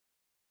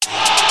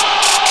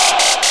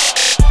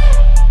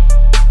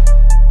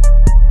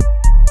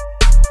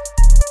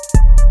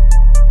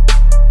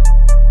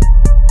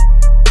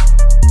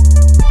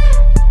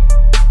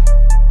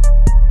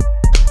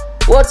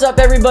What's up,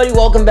 everybody?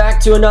 Welcome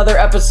back to another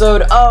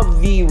episode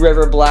of the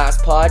River Blast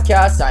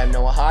Podcast. I'm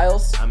Noah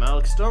Hiles. I'm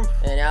Alex Stumpf.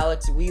 And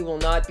Alex, we will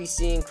not be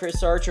seeing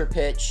Chris Archer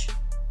pitch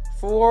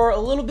for a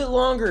little bit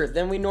longer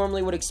than we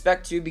normally would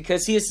expect to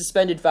because he is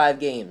suspended 5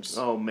 games.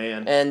 Oh,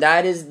 man. And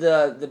that is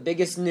the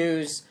biggest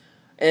news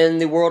in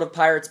the world of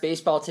Pirates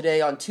baseball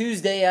today on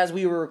Tuesday as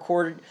we were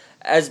recorded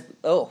a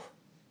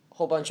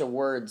whole bunch of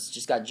words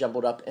just got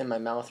jumbled up in my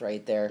mouth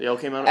right there. They all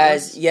came out at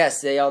once?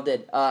 Yes, they all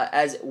did.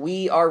 As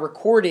we are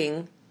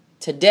recording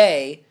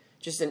today,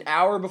 just an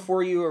hour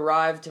before you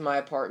arrived to my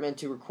apartment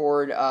to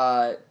record,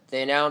 the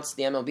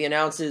MLB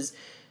announces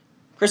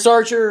Chris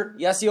Archer,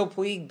 Yasiel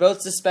Puig, both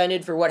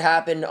suspended for what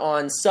happened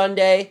on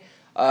Sunday.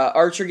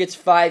 Archer gets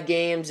 5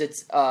 games.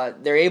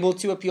 They're able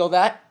to appeal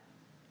that.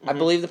 Mm-hmm. I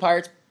believe the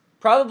Pirates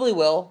probably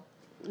will.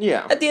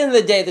 Yeah. At the end of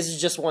the day, this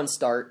is just one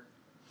start.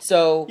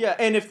 So yeah,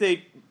 and if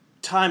they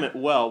time it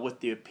well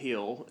with the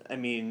appeal, I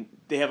mean,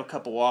 they have a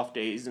couple off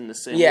days in the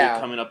same week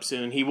coming up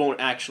soon. He won't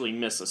actually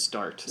miss a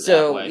start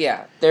that way.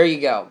 Yeah, there you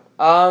go.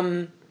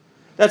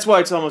 That's why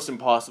it's almost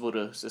impossible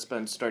to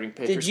suspend starting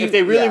pitchers. If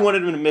they really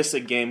wanted him to miss a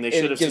game, they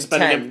should have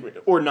suspended 10.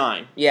 Him, or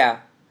 9. Yeah.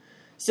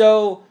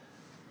 So,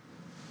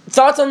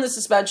 thoughts on the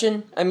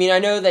suspension? I mean, I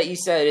know that you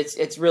said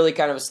it's really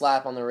kind of a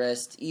slap on the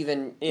wrist,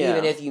 even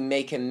if you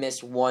make him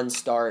miss one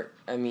start.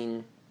 I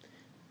mean,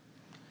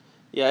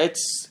 yeah,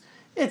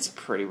 it's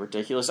pretty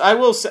ridiculous. I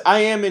will say, I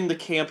am in the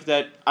camp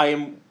that I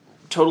am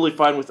totally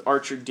fine with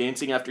Archer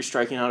dancing after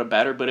striking out a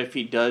batter, but if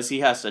he does,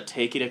 he has to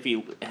take it if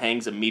he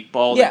hangs a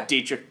meatball that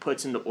Dietrich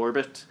puts into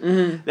orbit.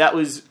 Mm-hmm. That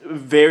was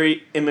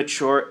very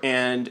immature,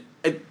 and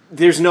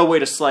there's no way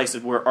to slice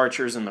it where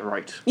Archer's in the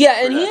right.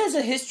 Yeah, and he has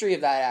a history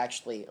of that,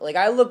 actually. Like,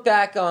 I look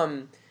back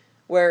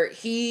where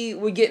he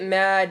would get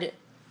mad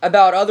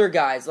about other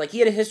guys. Like, he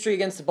had a history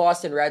against the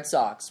Boston Red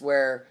Sox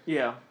where he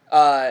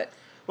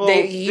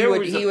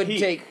would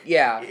take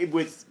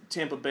with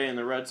Tampa Bay and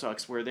the Red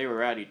Sox where they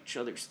were at each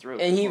other's throats.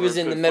 And he was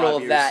in the middle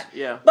of that.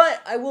 Yeah. But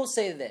I will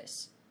say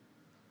this.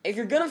 If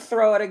you're going to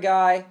throw at a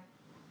guy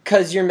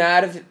because you're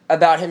mad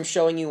about him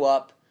showing you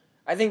up,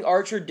 I think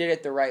Archer did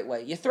it the right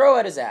way. You throw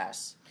at his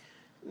ass.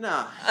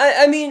 Nah.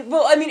 I mean,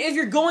 if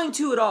you're going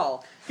to at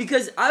all,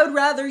 because I would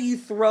rather you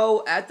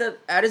throw at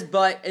his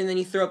butt and then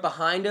you throw it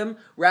behind him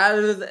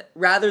rather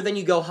than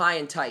you go high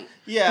and tight.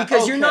 Yeah,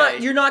 because you're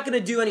not going to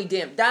do any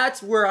damage.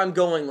 That's where I'm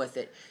going with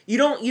it. You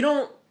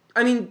don't.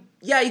 I mean,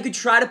 yeah, you could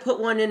try to put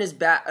one in his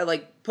back,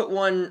 like put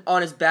one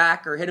on his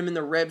back or hit him in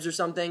the ribs or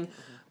something.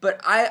 Mm-hmm. But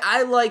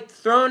I like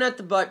throwing at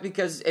the butt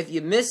because if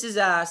you miss his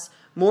ass,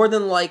 more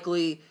than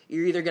likely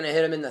you're either going to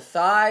hit him in the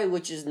thigh,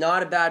 which is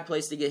not a bad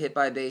place to get hit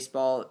by a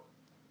baseball,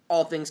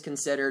 all things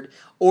considered,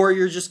 or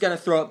you're just going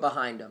to throw it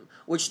behind him,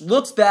 which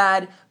looks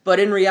bad, but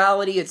in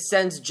reality it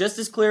sends just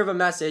as clear of a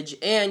message,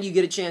 and you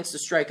get a chance to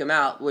strike him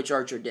out, which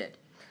Archer did.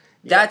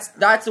 Yeah.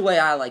 That's the way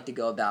I like to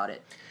go about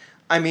it.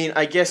 I mean,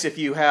 I guess if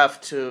you have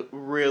to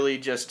really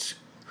just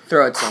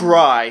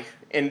cry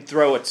and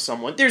throw at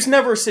someone, there's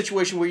never a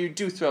situation where you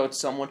do throw at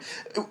someone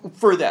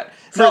for that.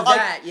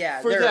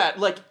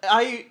 Like,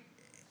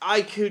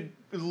 I could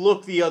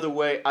look the other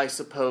way, I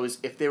suppose,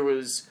 if there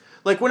was...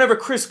 Like, whenever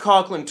Chris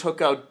Coughlin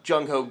took out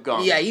Jung-Ho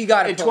Kang you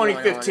got in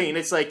 2015,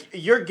 it's like,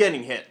 you're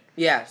getting hit.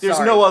 Yeah, There's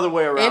no other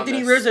way around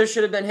Anthony Rizzo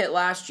should have been hit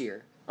last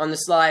year on the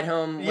slide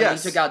home when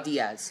he took out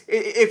Diaz.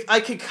 If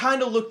I could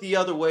kind of look the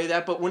other way,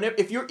 but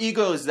if your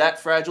ego is that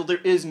fragile, there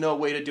is no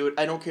way to do it.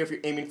 I don't care if you're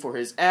aiming for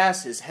his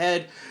ass, his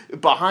head,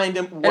 behind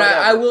him, whatever.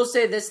 And I will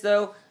say this,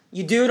 though.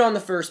 You do it on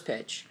the first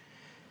pitch.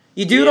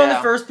 You do it on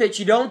the first pitch.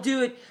 You don't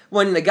do it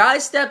when the guy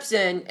steps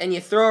in and you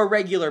throw a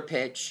regular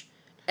pitch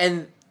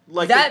and...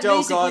 Like that the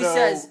Delgado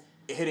says,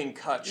 hitting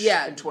Kutch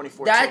in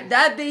 2014.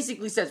 That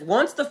basically says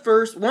once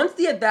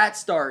the at-bat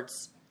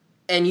starts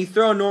and you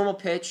throw a normal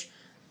pitch,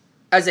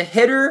 as a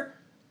hitter,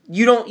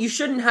 you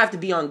shouldn't have to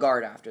be on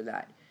guard after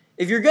that.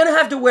 If you're going to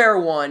have to wear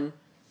one,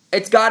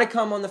 it's got to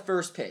come on the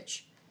first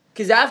pitch.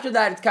 Because after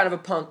that, it's kind of a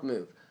punk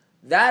move.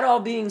 That all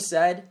being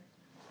said,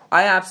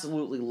 I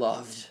absolutely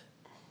loved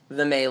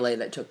the melee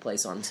that took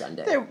place on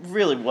Sunday. There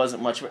really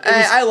wasn't much of it.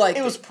 I liked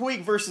it. It was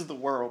Puig versus the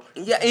world.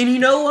 Yeah, and you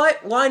know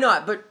what? Why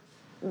not? But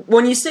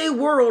when you say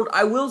world,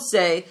 I will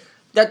say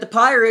that the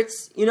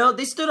Pirates,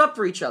 they stood up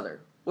for each other,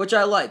 which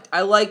I liked.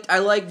 I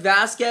liked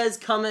Vasquez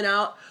coming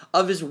out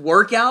of his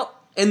workout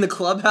in the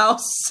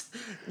clubhouse,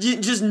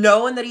 just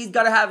knowing that he's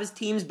got to have his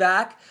team's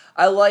back.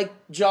 I like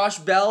Josh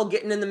Bell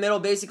getting in the middle,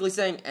 basically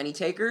saying, "Any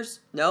takers?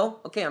 No?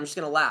 Okay, I'm just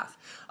gonna laugh."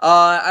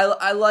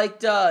 I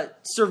liked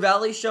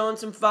Cervelli showing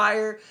some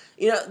fire.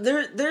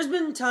 There's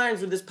been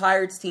times with this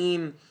Pirates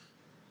team.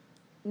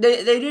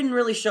 They didn't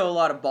really show a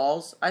lot of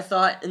balls, I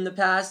thought, in the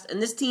past.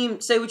 And this team,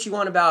 say what you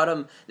want about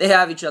them, they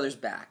have each other's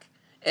back.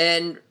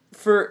 And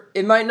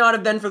it might not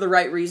have been for the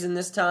right reason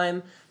this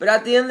time, but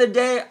at the end of the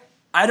day,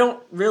 I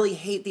don't really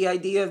hate the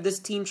idea of this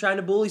team trying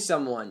to bully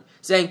someone.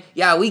 Saying,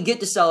 yeah, we get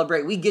to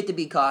celebrate, we get to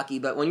be cocky,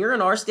 but when you're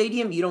in our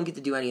stadium, you don't get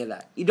to do any of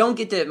that. You don't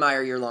get to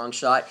admire your long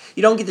shot.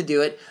 You don't get to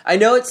do it. I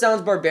know it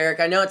sounds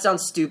barbaric. I know it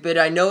sounds stupid.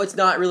 I know it's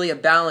not really a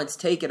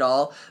balanced take at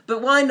all,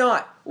 but why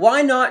not?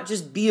 Why not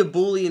just be a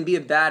bully and be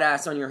a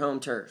badass on your home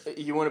turf?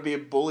 You want to be a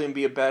bully and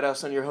be a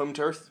badass on your home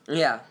turf?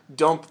 Yeah.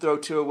 Don't throw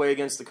 2 away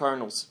against the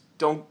Cardinals.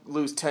 Don't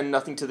lose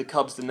 10-0 to the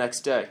Cubs the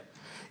next day.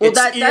 Well,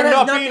 You're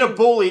not being a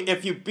bully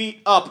if you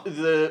beat up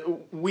the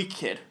weak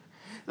kid.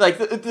 Like,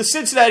 the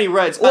Cincinnati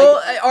Reds, well,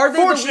 are they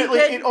fortunately, the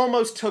weak kid? it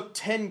almost took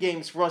 10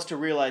 games for us to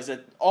realize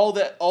that all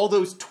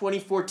those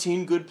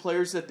 2014 good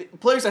players,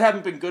 players that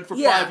haven't been good for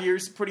 5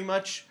 years, pretty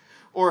much,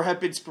 or have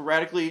been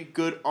sporadically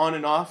good on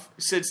and off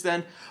since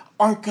then,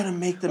 aren't going to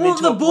make them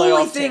into a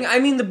playoff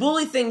team. The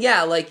bully thing,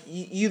 yeah, like,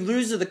 you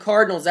lose to the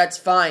Cardinals, that's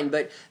fine,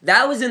 but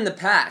that was in the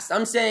past.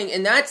 I'm saying,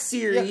 in that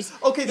series...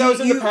 Yeah. Okay, that was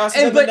in the past,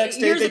 and then the next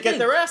day they get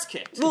their ass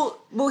kicked. We're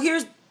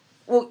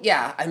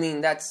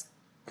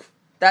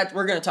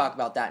going to talk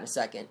about that in a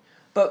second.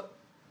 But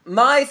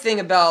my thing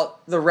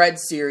about the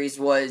Reds series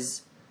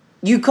was,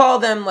 you call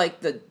them,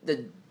 like, the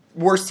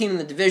worst team in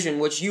the division,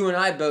 which you and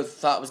I both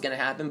thought was going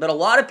to happen, but a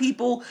lot of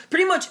people,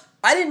 pretty much,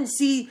 I didn't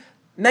see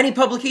many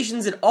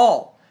publications at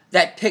all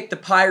that picked the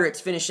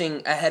Pirates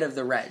finishing ahead of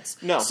the Reds.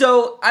 No.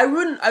 So I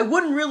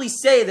wouldn't really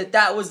say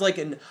that was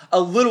like a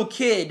little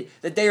kid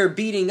that they are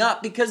beating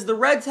up, because the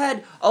Reds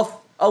had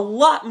a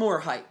lot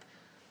more hype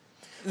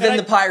than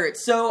the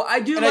Pirates. So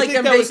I do like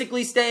them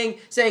basically saying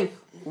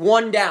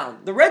 1 down.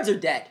 The Reds are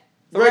dead.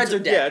 The Reds are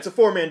dead. Yeah, it's a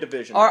 4-man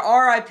division.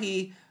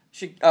 R.I.P.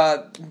 to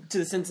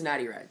the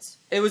Cincinnati Reds.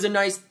 It was a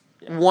nice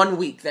 1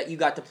 week that you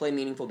got to play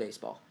meaningful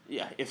baseball.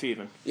 Yeah, if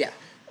even. Yeah.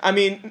 I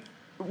mean,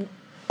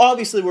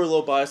 obviously we're a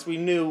little biased. We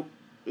knew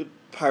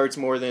Pirates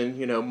more than,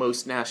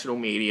 most national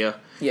media.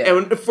 Yeah.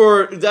 And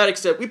for that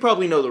extent, we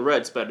probably know the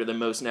Reds better than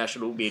most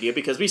national media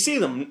because we see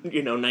them,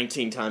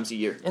 19 times a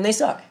year. And they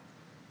suck.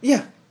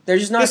 Yeah. They're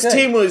just not good.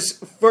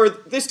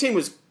 This team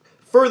was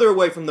further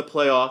away from the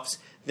playoffs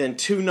than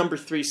 2 number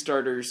 3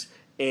 starters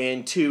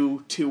and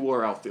two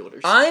war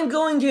outfielders. I'm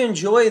going to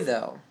enjoy,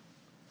 though,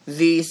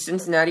 the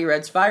Cincinnati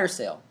Reds fire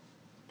sale.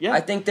 Yeah. I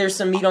think there's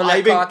some meat on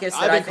that caucus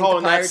that I think the Pirates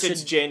calling that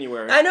since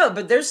January. I know,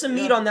 but there's some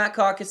meat on that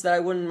caucus that I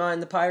wouldn't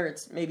mind the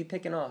Pirates maybe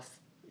picking off.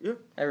 Yeah.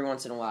 Every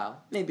once in a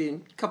while. Maybe a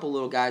couple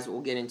little guys that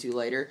we'll get into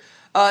later.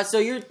 So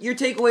your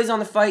takeaways on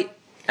the fight,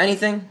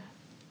 anything?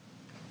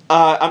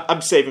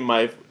 I'm saving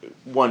my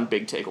one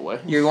big takeaway.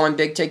 Your one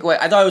big takeaway?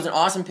 I thought it was an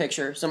awesome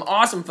picture. Some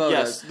awesome photos.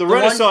 Yes, the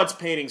Renaissance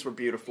paintings were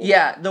beautiful.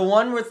 Yeah, the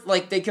one with,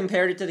 they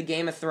compared it to the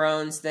Game of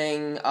Thrones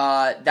thing.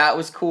 That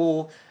was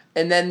cool.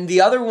 And then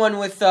the other one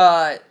with,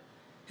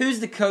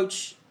 who's the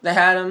coach that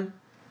had him?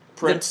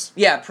 Prince.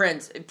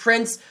 Prince.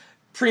 Prince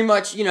pretty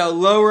much,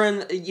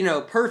 lowering,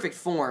 perfect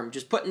form.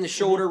 Just putting the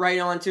shoulder right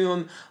onto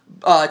him.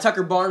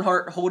 Tucker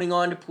Barnhart holding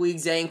on to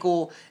Puig's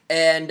ankle.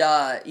 And,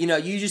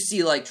 you just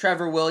see,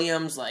 Trevor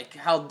Williams,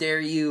 how dare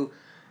you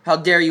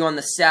on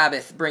the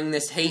Sabbath bring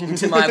this hate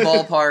into my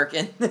ballpark.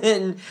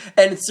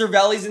 And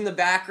Cervelli's in the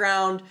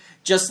background,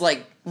 just,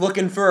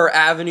 looking for an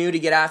avenue to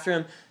get after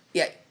him.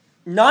 Yeah,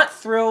 not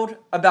thrilled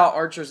about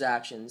Archer's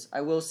actions.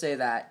 I will say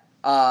that.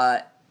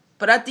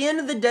 But at the end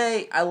of the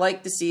day, I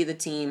like to see the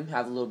team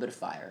have a little bit of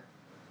fire.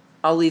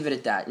 I'll leave it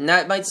at that. And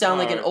that might sound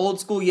like an old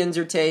school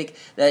Yinzer take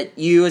that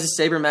you as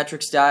a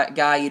sabermetrics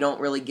guy, you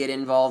don't really get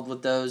involved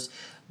with those.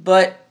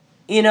 But,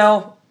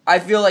 I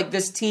feel like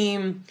this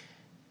team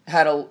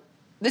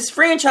this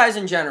franchise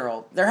in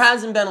general, there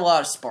hasn't been a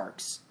lot of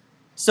sparks.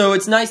 So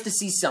it's nice to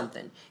see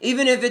something.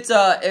 Even if it's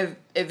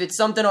if it's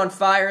something on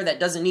fire that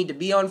doesn't need to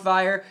be on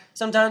fire,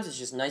 sometimes it's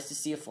just nice to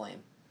see a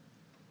flame.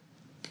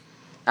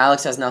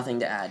 Alex has nothing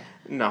to add.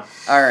 No.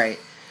 All right.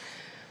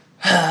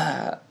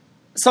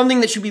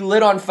 Something that should be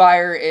lit on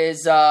fire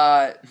is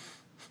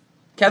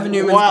Kevin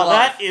Newman's glove. Wow,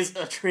 that is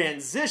a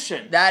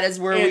transition. That is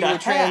where we will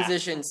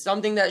transition.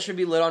 Something that should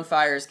be lit on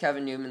fire is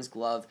Kevin Newman's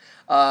glove.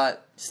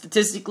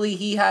 Statistically,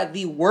 he had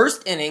the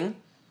worst inning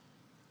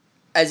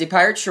as a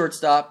Pirates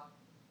shortstop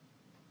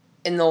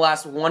in the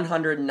last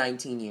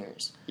 119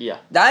 years. Yeah.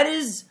 That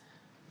is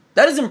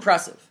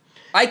impressive.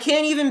 I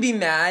can't even be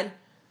mad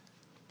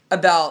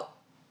about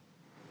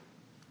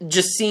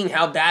just seeing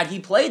how bad he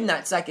played in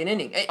that second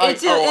inning. I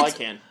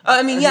can.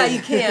 I mean, yeah,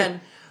 you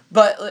can.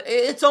 But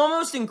it's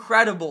almost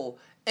incredible.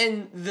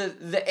 And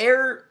the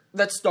error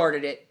that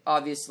started it,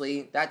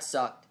 obviously, that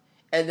sucked.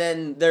 And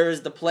then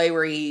there's the play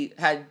where he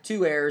had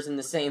 2 errors in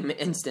the same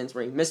instance,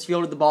 where he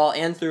misfielded the ball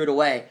and threw it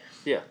away.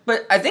 Yeah.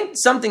 But I think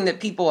something that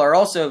people are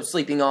also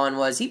sleeping on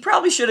was he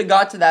probably should have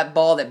got to that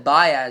ball that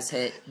Baez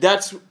hit.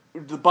 That's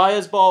the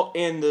Baez ball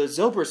and the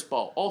Zobrist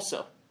ball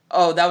also.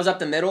 Oh, that was up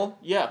the middle?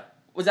 Yeah.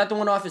 Was that the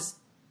one off his...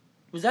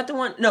 Was that the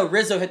one? No,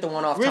 Rizzo hit the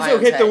one off Rizzo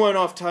hit the one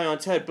off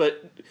Tyon's head,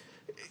 but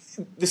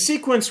the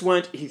sequence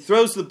went, he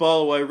throws the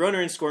ball away,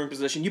 runner in scoring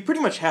position. You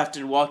pretty much have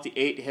to walk the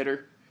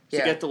 8-hitter to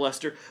get to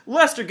Lester.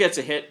 Lester gets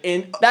a hit,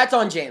 and... That's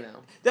on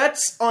JMO.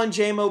 That's on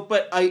JMO,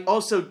 but I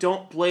also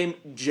don't blame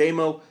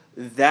JMO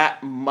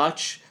that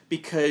much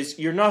because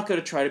you're not going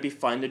to try to be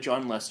fine to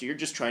John Lester. You're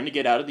just trying to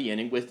get out of the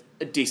inning with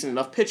a decent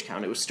enough pitch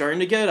count. It was starting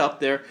to get up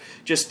there.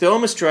 Just throw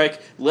him a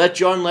strike. Let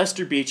John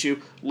Lester beat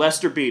you.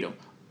 Lester beat him.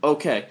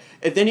 Okay.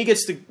 And then he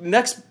gets the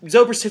next.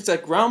 Zobrist hits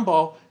that ground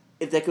ball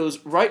that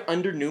goes right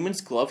under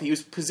Newman's glove. He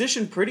was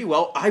positioned pretty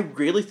well. I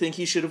really think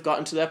he should have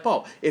gotten to that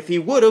ball. If he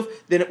would have,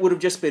 then it would have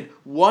just been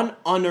one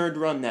unearned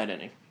run that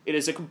inning. It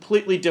is a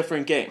completely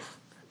different game.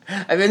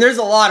 I mean, there's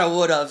a lot of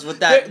would-haves with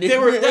that.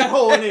 That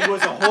whole inning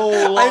was a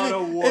whole lot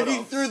of would-haves. If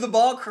he threw the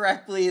ball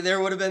correctly, there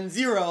would have been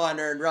 0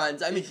 unearned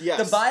runs. I mean, yes.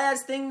 The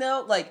Baez thing,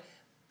 though, like,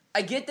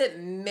 I get that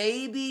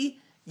maybe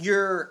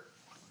you're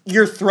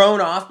thrown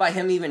off by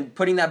him even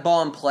putting that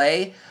ball in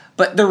play,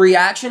 but the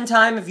reaction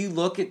time, if you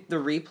look at the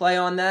replay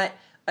on that,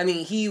 I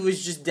mean, he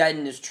was just dead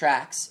in his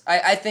tracks.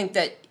 I think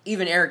that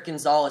even Eric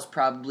Gonzalez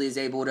probably is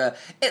able to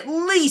at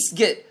least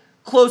get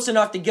close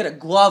enough to get a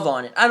glove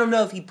on it. I don't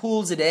know if he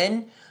pulls it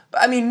in,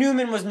 but I mean,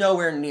 Newman was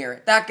nowhere near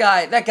it. That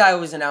guy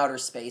was in outer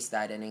space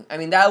that inning. I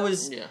mean, that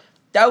was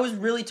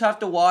really tough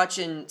to watch,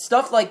 and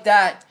stuff like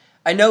that.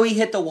 I know he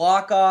hit the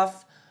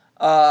walk-off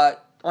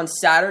on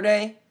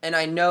Saturday, and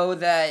I know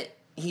that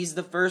he's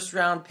the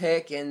first-round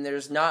pick, and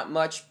there's not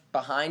much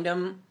behind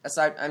him.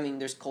 Aside, I mean,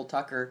 there's Cole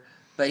Tucker,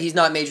 but he's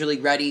not Major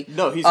League ready.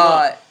 No, he's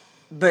not.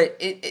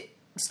 But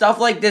stuff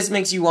like this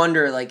makes you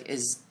wonder, like,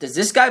 does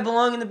this guy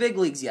belong in the big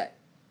leagues yet?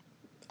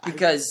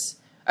 Because,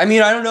 I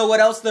mean, I don't know what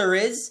else there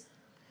is.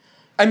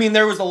 I mean,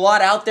 there was a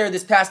lot out there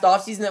this past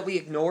offseason that we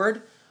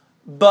ignored,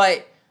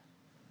 but,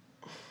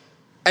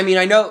 I mean,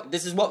 I know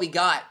this is what we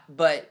got,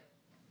 but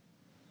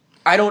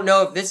I don't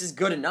know if this is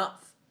good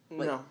enough.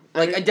 No.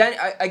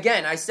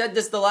 Again, I said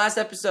this the last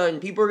episode,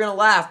 and people are going to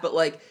laugh, but,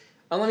 like,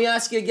 let me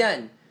ask you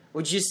again.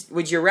 Would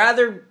you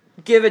rather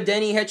give a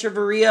Denny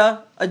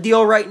Hechavarria a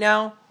deal right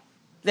now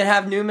than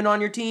have Newman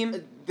on your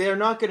team? They're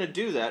not going to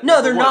do that.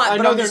 No, they're not,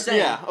 but I'm just saying.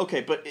 Yeah,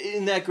 okay, but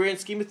in that grand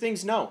scheme of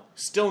things, no.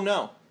 Still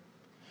no.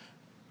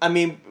 I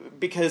mean,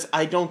 because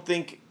I don't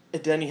think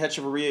Denny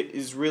Hechavarria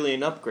is really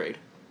an upgrade.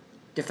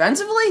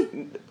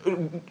 Defensively?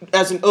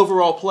 As an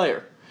overall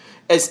player.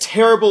 As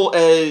terrible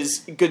as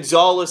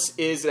Gonzalez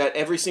is that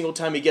every single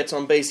time he gets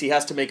on base, he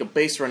has to make a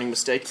base running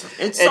mistake.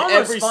 It's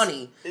almost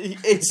funny.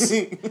 It's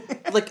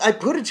like, I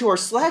put it to our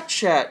Slack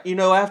chat,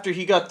 after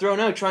he got thrown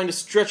out, trying to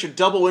stretch a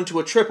double into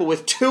a triple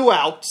with 2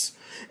 outs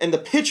and the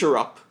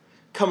pitcher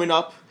coming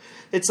up.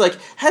 It's like,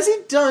 has he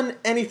done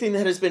anything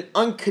that has been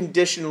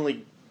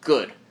unconditionally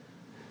good?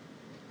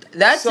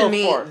 That to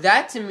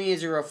me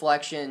is a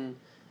reflection.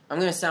 I'm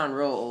going to sound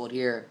real old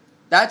here.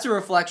 That's a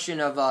reflection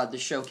of the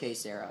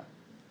showcase era.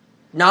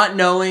 Not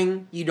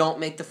knowing you don't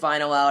make the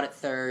final out at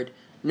third,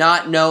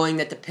 not knowing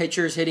that the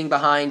pitcher's hitting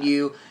behind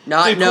you,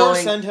 not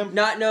knowing, send him?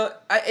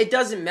 It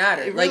doesn't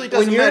matter. It really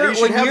doesn't matter. You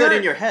should have that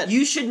in your head.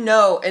 You should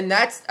know, and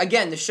that's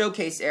again the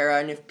showcase era.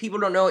 And if people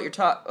don't know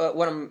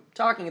what I'm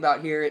talking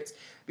about here, it's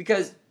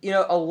because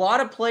a lot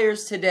of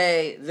players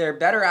today, they're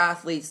better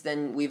athletes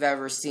than we've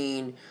ever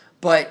seen,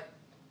 but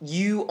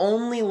you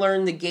only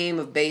learn the game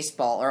of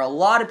baseball, or a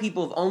lot of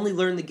people have only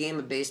learned the game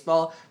of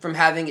baseball from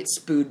having it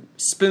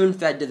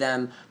spoon-fed to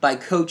them by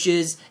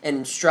coaches and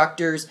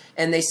instructors,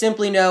 and they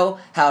simply know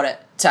how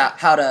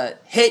to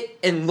hit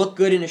and look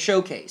good in a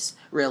showcase,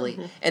 really.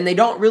 Mm-hmm. And they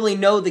don't really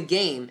know the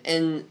game.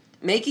 And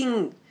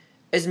making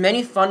as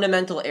many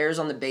fundamental errors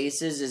on the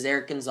bases as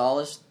Eric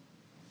Gonzalez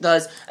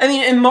does. I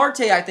mean, and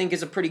Marte, I think,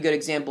 is a pretty good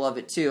example of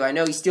it, too. I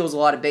know he steals a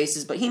lot of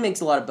bases, but he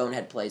makes a lot of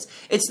bonehead plays.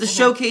 It's the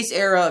showcase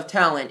era of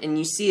talent, and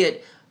you see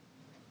it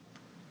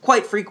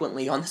quite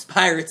frequently on this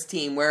Pirates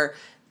team, where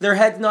their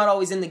head's not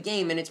always in the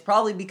game, and it's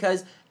probably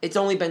because it's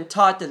only been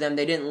taught to them.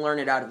 They didn't learn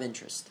it out of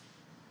interest.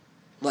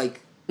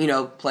 Like,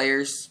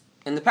 players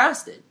in the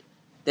past did.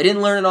 They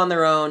didn't learn it on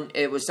their own.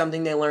 It was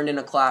something they learned in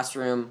a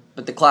classroom,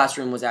 but the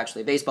classroom was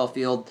actually a baseball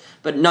field.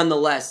 But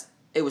nonetheless,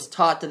 it was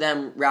taught to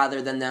them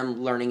rather than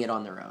them learning it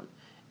on their own.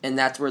 And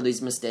that's where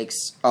these mistakes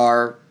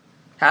are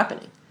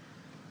happening.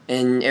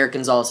 And Eric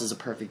Gonzalez is a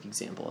perfect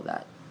example of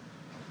that.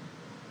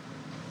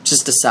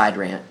 Just a side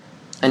rant.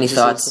 Any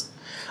thoughts?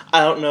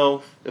 I don't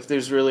know if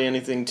there's really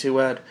anything to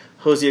add.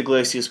 Jose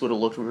Iglesias would have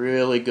looked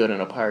really good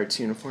in a Pirates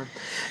uniform.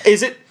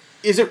 Is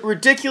it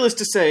ridiculous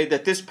to say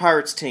that this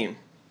Pirates team,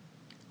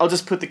 I'll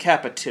just put the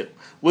cap at 2,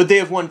 would they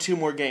have won 2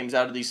 more games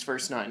out of these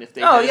first 9 if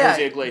they had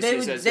Jose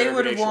Iglesias as their they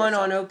would have won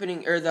on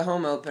opening or the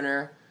home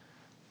opener.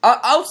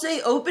 I'll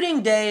say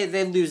opening day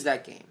they'd lose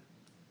that game.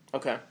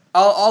 Okay.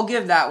 I'll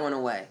give that one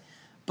away.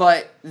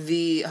 But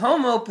the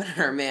home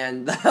opener,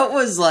 man, that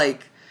was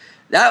like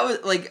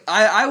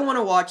I want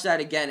to watch that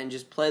again and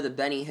just play the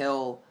Benny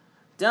Hill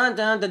dun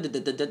dun dun dun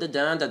dun dun dun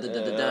dun dun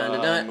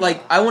dun dun.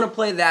 Like I want to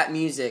play that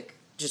music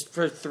just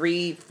for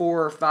 3,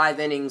 4, or 5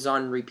 innings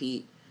on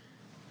repeat.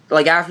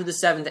 Like, after the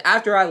 7th,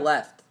 after I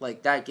left,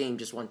 like, that game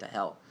just went to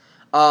hell.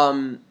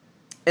 And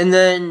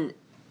then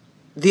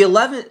the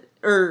 11th,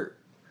 or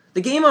the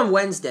game on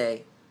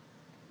Wednesday,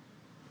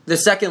 the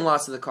second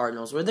loss to the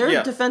Cardinals, were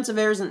there defensive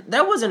errors?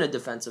 That wasn't a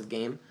defensive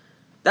game.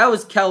 That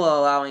was Kella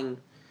allowing...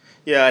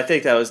 Yeah, I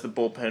think that was the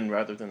bullpen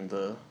rather than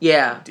the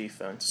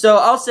defense. So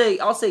I'll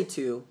say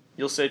 2.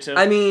 You'll say 2?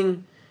 I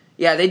mean,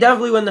 Yeah, they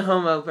definitely win the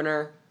home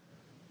opener.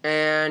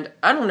 And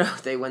I don't know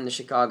if they win the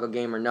Chicago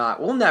game or not.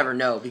 We'll never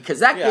know because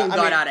that game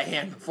got out of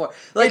hand before.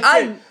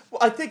 I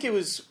think it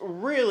was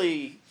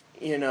really,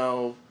 they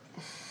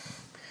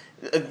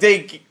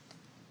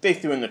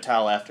threw in the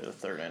towel after the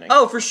third inning.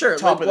 Oh, for sure.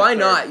 Why third.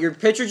 not? Your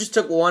pitcher just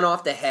took one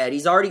off the head.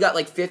 He's already got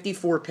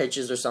 54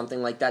 pitches or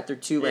something like that through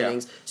 2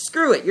 innings.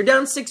 Screw it. You're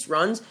down 6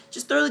 runs.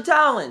 Just throw the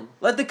towel in.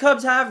 Let the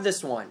Cubs have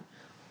this one.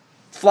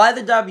 Fly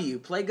the W.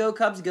 Play Go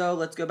Cubs Go.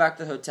 Let's go back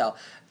to the hotel.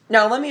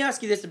 Now, let me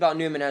ask you this about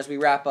Newman as we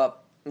wrap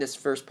up this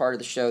first part of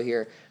the show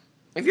here.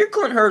 If you're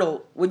Clint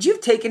Hurdle, would you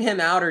have taken him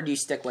out or do you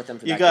stick with him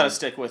for that game? You got to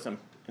stick with him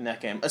in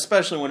that game,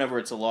 especially whenever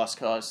it's a lost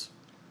cause.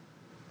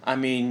 I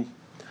mean,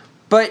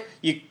 but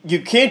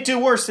you can't do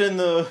worse than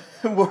the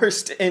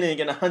worst inning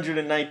in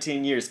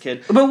 119 years,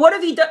 kid. But what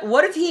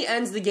if he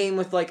ends the game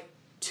with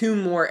 2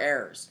 more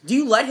errors? Do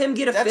you let him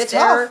get a fifth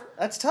error?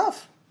 That's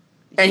tough.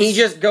 And he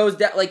just goes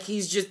down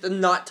he's just a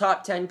not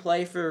top 10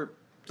 play for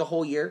the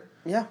whole year?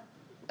 Yeah.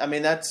 I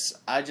mean,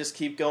 I just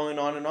keep going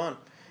on and on.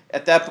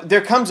 At that,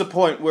 there comes a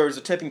point where it's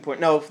a tipping point.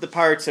 Now, if the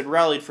Pirates had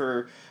rallied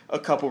for a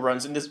couple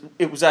runs and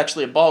it was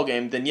actually a ball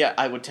game, then yeah,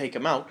 I would take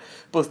him out.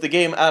 But with the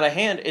game out of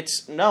hand,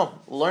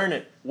 learn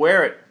it,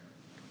 wear it.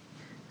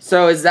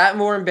 So is that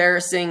more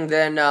embarrassing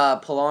than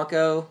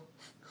Polanco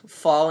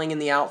falling in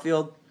the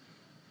outfield?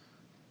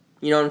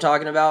 You know what I'm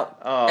talking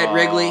about? At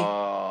Wrigley?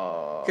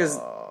 Because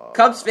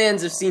Cubs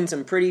fans have seen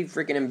some pretty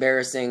freaking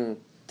embarrassing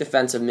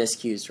defensive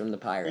miscues from the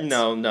Pirates.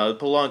 No,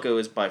 Polanco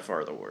is by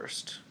far the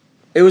worst.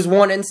 It was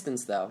one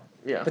instance, though.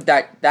 Yeah. But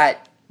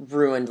that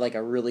ruined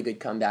a really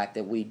good comeback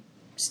that we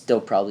still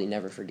probably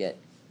never forget.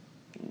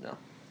 No.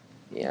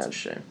 Yeah. It's a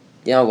shame.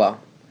 Yeah, well.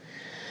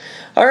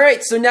 All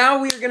right, so now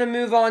we are going to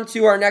move on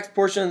to our next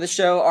portion of the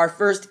show, our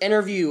first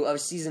interview of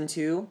Season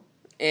 2.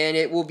 And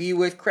it will be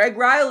with Craig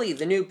Riley,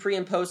 the new pre-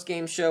 and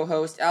post-game show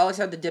host. Alex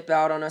had to dip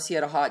out on us. He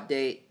had a hot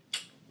date.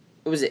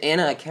 What was it,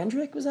 Anna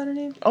Kendrick? Was that her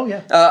name? Oh,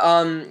 yeah.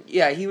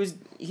 Yeah,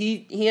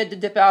 he had to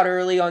dip out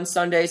early on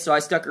Sunday, so I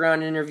stuck around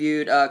and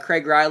interviewed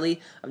Craig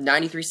Riley of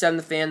 93.7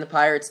 The Fan, the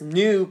Pirates'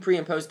 new pre-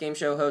 and post-game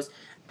show host.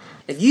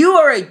 If you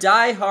are a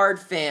die-hard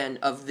fan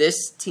of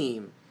this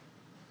team,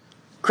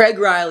 Craig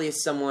Riley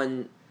is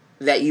someone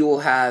that you will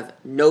have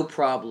no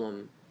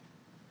problem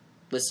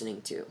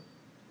listening to.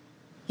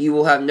 You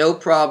will have no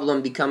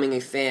problem becoming a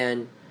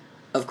fan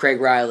of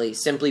Craig Riley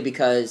simply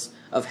because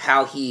of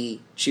how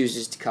he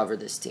chooses to cover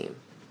this team.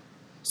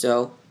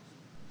 So,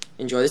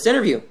 enjoy this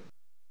interview.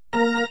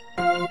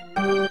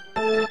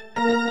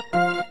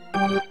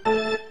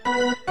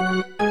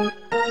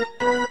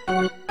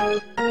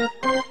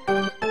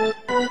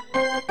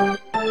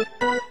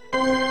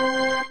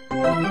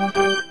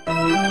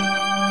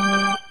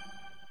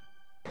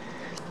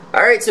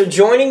 All right, so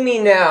joining me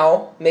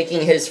now,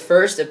 making his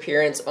first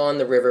appearance on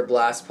the River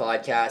Blast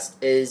podcast,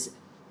 is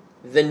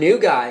the new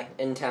guy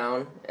in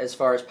town as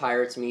far as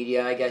Pirates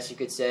media, I guess you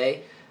could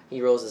say.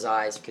 He rolls his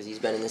eyes because he's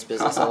been in this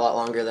business a lot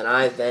longer than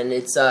I've been.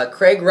 It's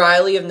Craig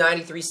Riley of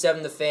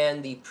 93.7 The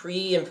Fan, the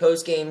pre- and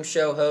post-game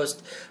show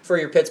host for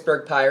your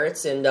Pittsburgh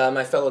Pirates, and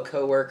my fellow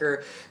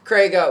coworker.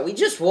 Craig, we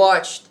just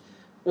watched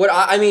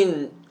I've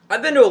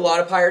been to a lot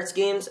of Pirates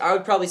games. I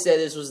would probably say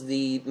this was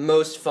the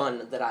most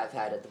fun that I've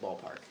had at the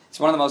ballpark. It's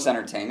one of the most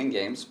entertaining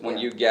games. When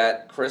you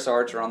get Chris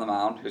Archer on the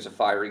mound, who's a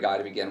fiery guy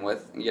to begin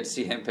with, and you get to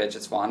see him pitch,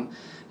 it's fun.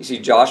 You see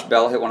Josh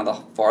Bell hit one of the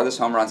farthest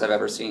home runs I've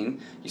ever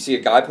seen. You see a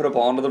guy put a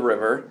ball into the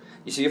river.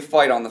 You see a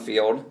fight on the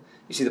field.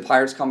 You see the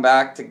Pirates come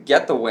back to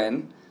get the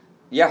win.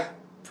 Yeah,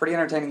 pretty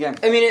entertaining game.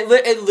 I mean,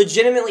 it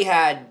legitimately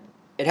had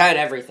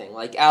everything.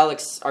 Like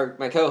Alex,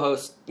 my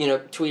co-host,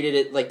 tweeted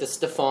it like the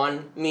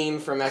Stefan meme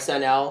from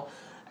SNL.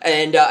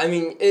 And,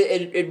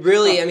 it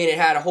really, it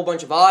had a whole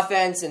bunch of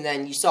offense, and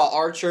then you saw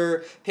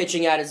Archer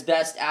pitching at his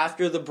best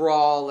after the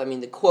brawl. I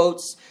mean, the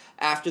quotes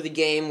after the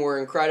game were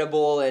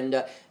incredible,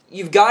 and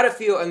you've got to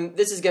feel, and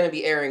this is going to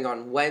be airing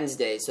on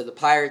Wednesday, so the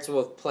Pirates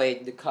will have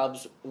played the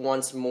Cubs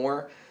once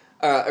more,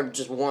 or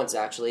just once,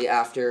 actually,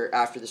 after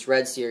this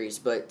Red Series.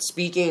 But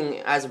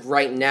speaking as of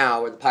right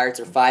now, where the Pirates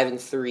are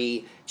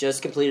 5-3,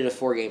 just completed a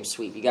 4-game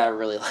sweep, you got to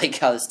really like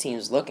how this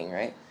team's looking,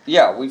 right?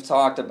 Yeah, we've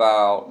talked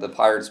about the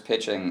Pirates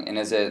pitching, and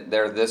is it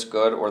they're this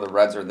good or the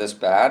Reds are this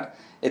bad?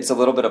 It's a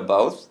little bit of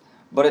both,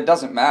 but it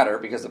doesn't matter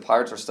because the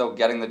Pirates are still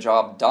getting the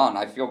job done.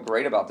 I feel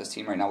great about this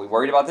team right now. We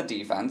worried about the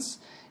defense,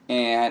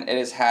 and it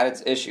has had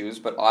its issues,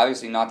 but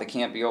obviously not that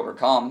can't be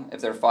overcome if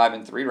they're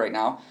 5-3 right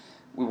now.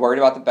 We worried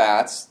about the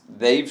bats.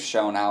 They've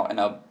shown out in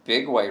a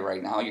big way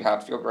right now. You have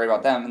to feel great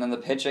about them. And then the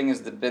pitching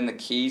has been the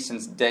key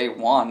since day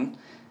one.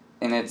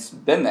 And it's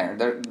been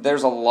there.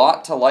 There's a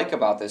lot to like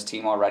about this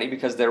team already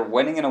because they're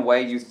winning in a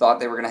way you thought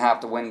they were going to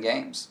have to win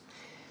games.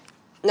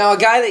 Now, a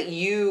guy that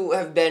you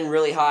have been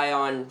really high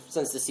on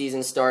since the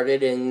season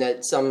started and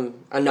that some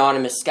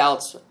anonymous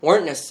scouts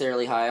weren't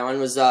necessarily high on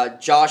was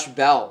Josh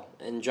Bell.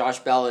 And Josh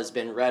Bell has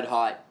been red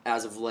hot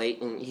as of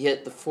late. And he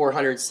hit the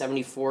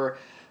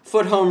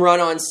 474-foot home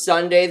run on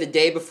Sunday. The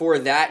day before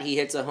that, he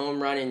hits a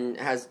home run and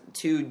has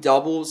 2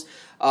 doubles.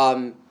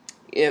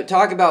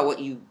 Talk about what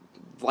you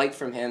like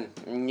from him.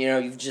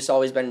 You've just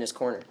always been in his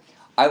corner.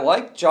 I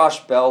like Josh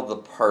Bell, the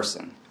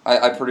person.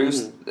 I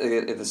produced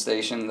at the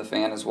station, The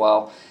Fan as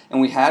well, and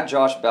we had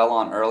Josh Bell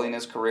on early in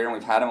his career, and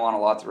we've had him on a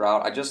lot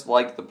throughout. I just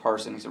like the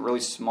person. He's a really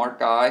smart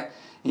guy.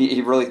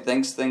 He really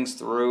thinks things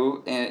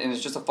through, and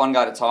is just a fun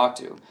guy to talk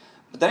to.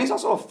 But then he's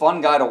also a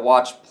fun guy to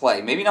watch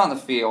play. Maybe not in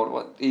the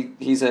field.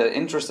 He's an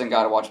interesting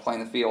guy to watch play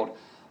in the field.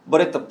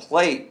 But at the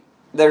plate,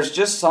 there's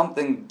just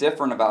something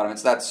different about him.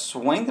 It's that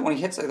swing that when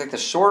he hits like the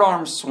short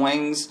arm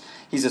swings,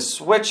 he's a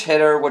switch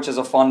hitter, which is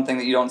a fun thing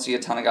that you don't see a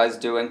ton of guys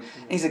doing.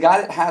 And he's a guy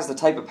that has the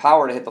type of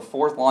power to hit the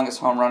 4th longest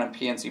home run in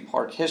PNC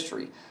Park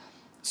history.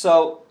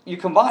 So you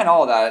combine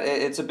all of that.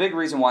 It's a big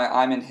reason why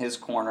I'm in his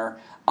corner.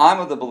 I'm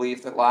of the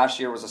belief that last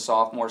year was a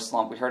sophomore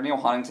slump. We heard Neil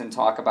Huntington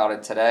talk about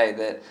it today,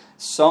 that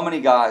so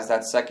many guys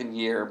that second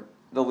year,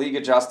 the league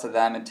adjusts to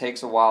them. It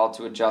takes a while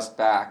to adjust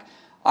back.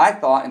 I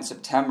thought in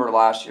September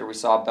last year we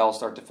saw Bell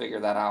start to figure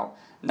that out.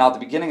 Now, at the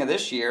beginning of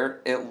this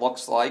year, it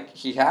looks like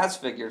he has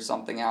figured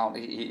something out.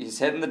 He's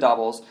hitting the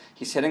doubles,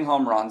 he's hitting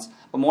home runs,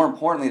 but more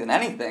importantly than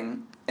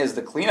anything is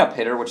the cleanup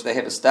hitter, which they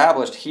have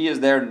established. He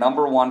is their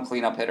number one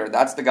cleanup hitter.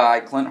 That's the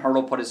guy. Clint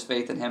Hurdle put his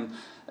faith in him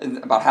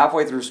about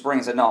halfway through spring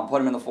and said, no, put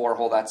him in the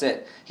 4-hole, that's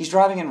it. He's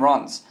driving in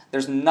runs.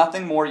 There's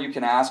nothing more you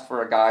can ask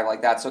for a guy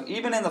like that. So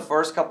even in the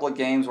first couple of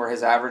games where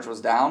his average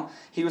was down,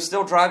 he was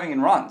still driving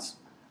in runs.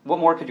 What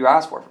more could you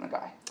ask for from the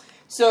guy?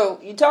 So,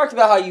 you talked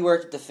about how you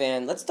worked at the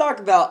Fan. Let's talk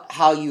about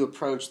how you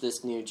approached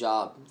this new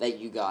job that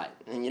you got.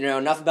 And,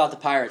 enough about the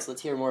Pirates.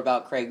 Let's hear more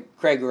about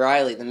Craig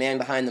Riley, the man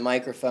behind the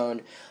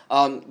microphone.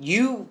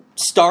 You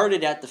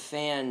started at the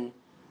Fan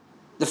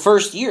the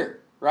first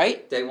year,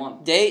 right? Day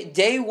one.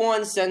 Day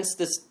one since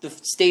the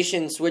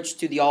station switched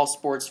to the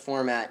all-sports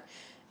format.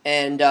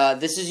 And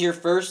this is your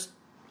first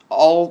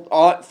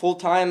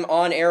full-time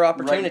on-air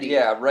opportunity.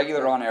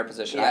 Regular on-air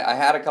position. Yeah. I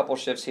had a couple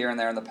shifts here and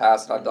there in the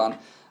past that I've done.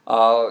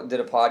 Did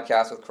a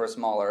podcast with Chris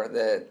Muller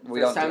that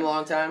we First don't time, do.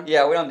 long time?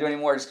 Yeah, we don't do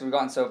anymore just because we've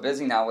gotten so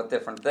busy now with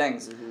different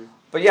things. Mm-hmm.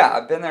 But yeah,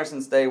 I've been there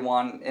since day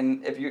one.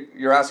 And if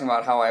you're asking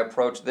about how I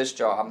approach this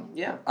job,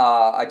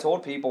 I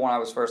told people when I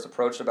was first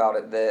approached about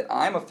it that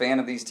I'm a fan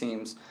of these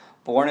teams,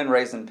 born and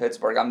raised in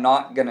Pittsburgh. I'm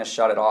not going to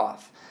shut it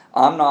off.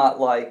 I'm not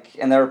like,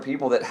 and there are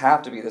people that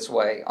have to be this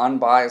way,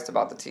 unbiased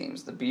about the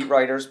teams. The beat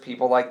writers,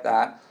 people like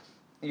that,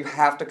 you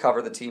have to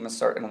cover the team a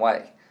certain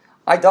way.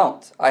 I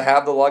don't. I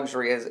have the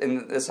luxury,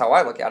 and this is how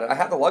I look at it, I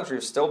have the luxury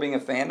of still being a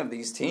fan of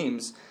these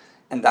teams,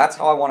 and that's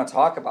how I want to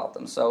talk about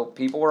them. So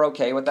people were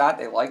okay with that.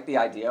 They liked the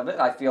idea of it.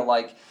 I feel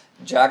like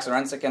Jack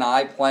Zarensic and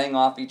I playing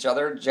off each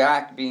other,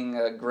 Jack being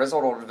a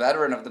grizzled old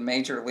veteran of the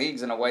major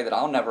leagues in a way that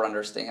I'll never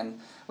understand,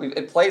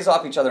 it plays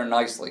off each other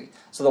nicely.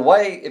 So the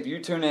way, if you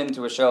tune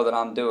into a show that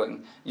I'm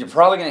doing, you're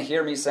probably going to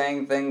hear me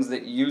saying things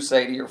that you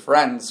say to your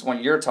friends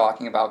when you're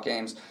talking about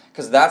games,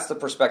 because that's the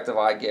perspective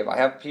I give. I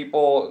have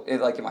people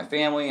like in my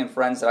family and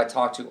friends that I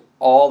talk to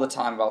all the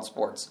time about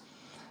sports.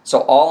 So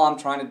all I'm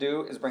trying to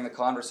do is bring the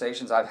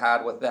conversations I've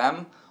had with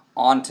them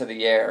onto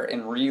the air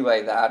and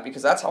relay that,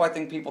 because that's how I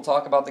think people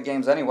talk about the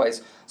games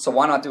anyways. So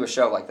why not do a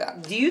show like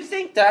that? Do you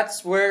think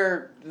that's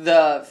where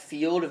the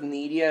field of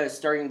media is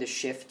starting to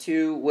shift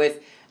to,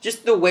 with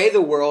just the way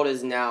the world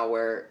is now,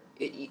 where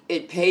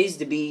it pays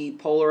to be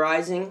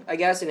polarizing, I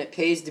guess, and it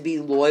pays to be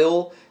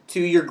loyal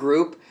to your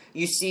group?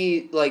 You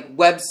see, like,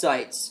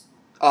 websites,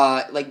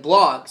 like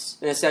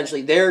blogs, and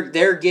essentially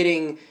they're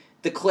getting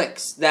the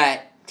clicks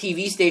that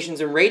TV stations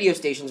and radio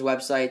stations'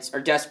 websites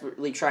are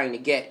desperately trying to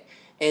get.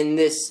 And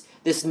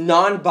this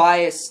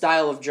non-biased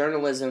style of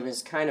journalism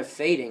is kind of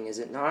fading, is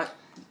it not?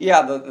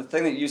 Yeah, the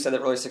thing that you said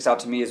that really sticks out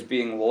to me is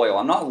being loyal.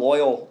 I'm not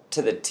loyal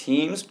to the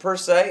teams per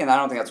se, and I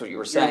don't think that's what you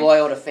were saying. You're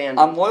loyal to fans.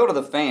 I'm loyal to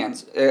the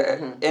fans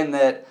in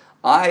that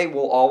I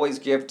will always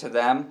give to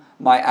them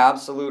my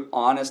absolute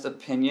honest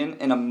opinion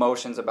and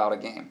emotions about a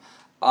game.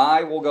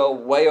 I will go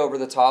way over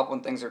the top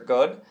when things are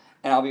good,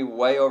 and I'll be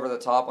way over the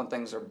top when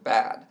things are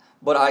bad.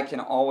 But I can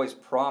always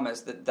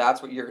promise that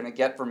that's what you're going to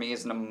get from me,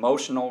 is an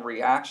emotional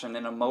reaction,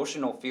 an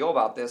emotional feel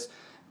about this,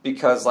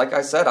 because, like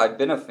I said, I've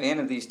been a fan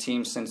of these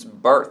teams since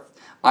birth.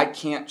 I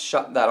can't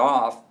shut that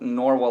off,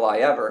 nor will I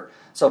ever.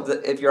 So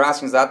if you're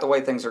asking, is that the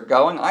way things are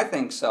going? I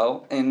think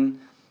so, and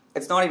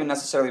it's not even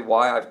necessarily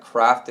why I've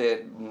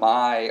crafted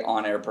my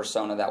on-air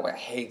persona that way. I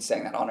hate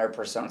saying that, on-air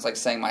persona. It's like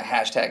saying my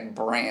hashtag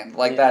brand.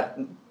 That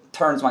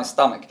turns my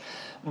stomach.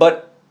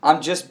 But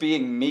I'm just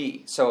being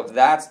me. So if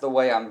that's the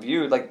way I'm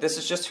viewed, this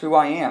is just who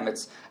I am.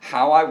 It's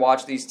how I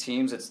watch these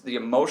teams. It's the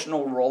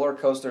emotional roller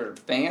coaster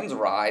fans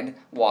ride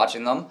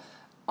watching them.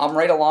 I'm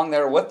right along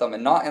there with them,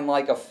 and not in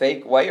a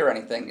fake way or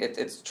anything.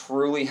 It's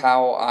truly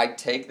how I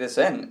take this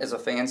in as a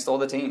fan still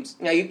of the teams.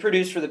 Now, you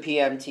produced for the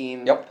PM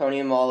team, Yep. Pony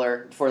and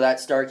Muller. Before that,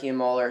 Starkey and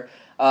Muller.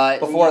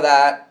 Before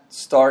that,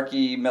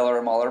 Starkey, Miller,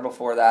 and Muller.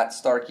 Before that,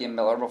 Starkey and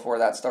Miller. Before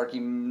that,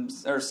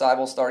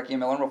 Seibel, Starkey, and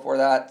Miller. Before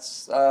that,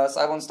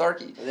 Seibel and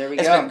Starkey. There we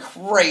go. It's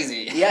been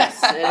crazy.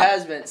 Yes, it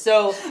has been.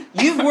 So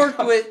you've worked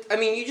with,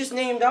 you just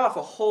named off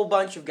a whole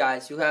bunch of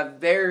guys who have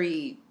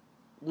very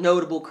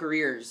notable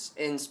careers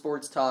in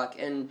sports talk.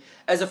 And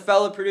as a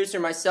fellow producer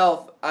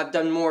myself, I've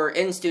done more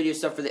in-studio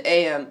stuff for the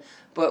AM.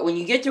 But when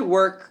you get to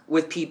work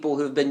with people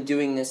who've been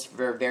doing this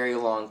for a very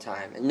long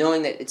time and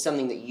knowing that it's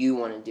something that you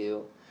want to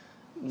do,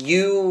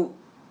 you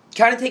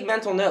kind of take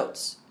mental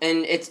notes.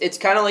 And it's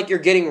kind of like you're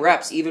getting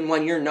reps even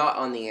when you're not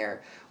on the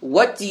air.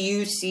 What do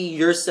you see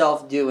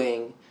yourself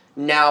doing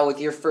now with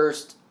your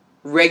first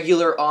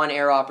regular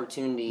on-air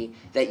opportunity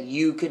that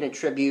you can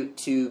attribute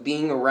to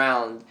being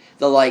around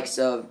the likes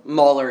of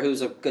Mahler,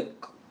 who's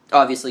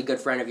obviously good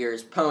friend of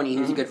yours, Pony,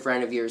 who's a good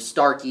friend of yours,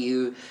 Starkey,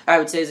 who I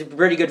would say is a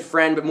pretty good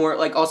friend, but more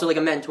like also like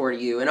a mentor to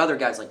you, and other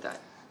guys like that?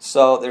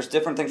 So there's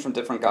different things from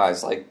different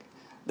guys. Like,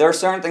 there are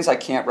certain things I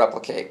can't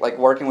replicate, like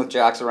working with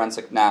Jack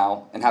Zarensic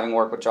now and having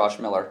worked with Josh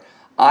Miller.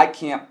 I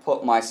can't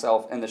put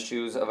myself in the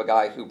shoes of a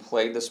guy who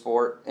played the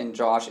sport in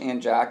Josh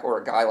and Jack, or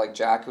a guy like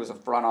Jack who's a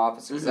front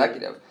office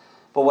executive.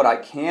 But what I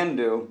can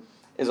do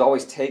is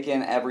always take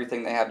in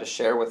everything they have to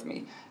share with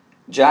me.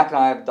 Jack and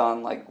I have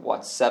done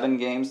 7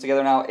 games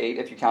together now, 8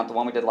 if you count the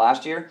one we did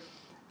last year.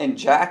 And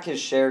Jack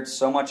has shared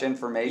so much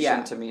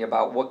information to me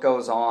about what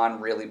goes on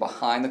really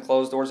behind the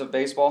closed doors of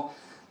baseball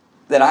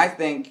that I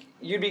think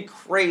you'd be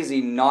crazy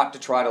not to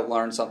try to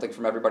learn something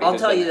from everybody. I'll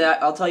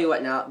tell you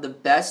what now. The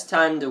best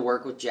time to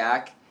work with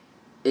Jack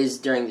is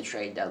during the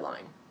trade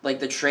deadline. Like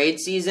the trade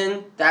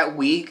season, that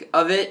week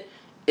of it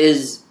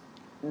is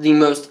the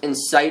most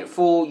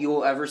insightful you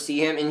will ever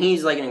see him, and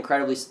he's like an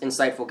incredibly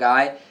insightful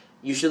guy.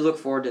 You should look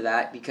forward to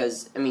that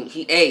because I mean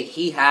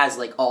he has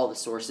like all the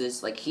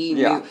sources. Like he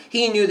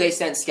knew they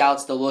sent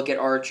scouts to look at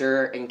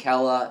Archer and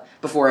Kella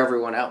before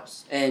everyone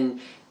else,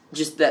 and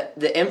just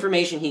the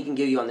information he can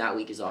give you on that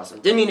week is awesome.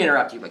 Didn't mean to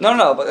interrupt you, but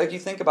no. But like you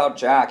think about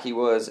Jack, he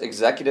was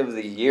executive of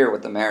the year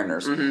with the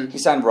Mariners. He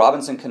signed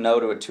Robinson Cano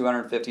to a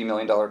 $250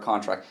 million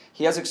contract.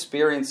 He has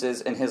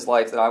experiences in his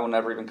life that I will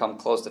never even come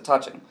close to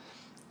touching.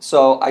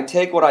 So I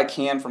take what I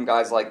can from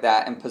guys like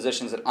that in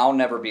positions that I'll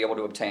never be able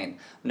to obtain.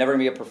 I'm never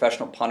going to be a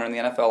professional punter in the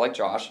NFL like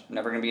Josh. I'm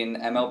never going to be an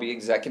MLB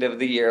executive of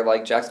the year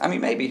like Jack. I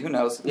mean, maybe. Who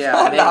knows?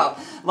 Yeah, no,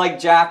 like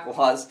Jack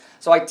was.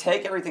 So I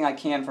take everything I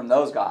can from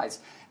those guys.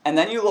 And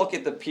then you look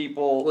at the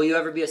people... Will you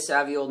ever be a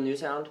savvy old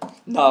news hound?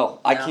 No,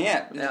 I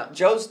can't. Yeah.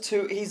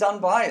 He's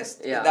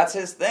unbiased. Yeah. That's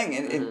his thing.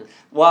 And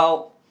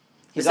well...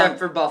 Except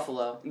for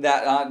Buffalo.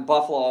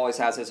 Buffalo always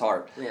has his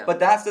heart. Yeah. But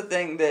that's the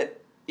thing that...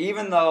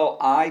 Even though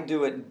I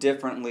do it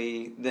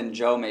differently than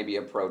Joe maybe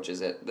approaches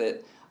it,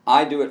 that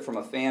I do it from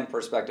a fan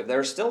perspective, there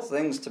are still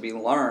things to be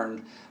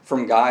learned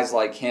from guys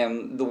like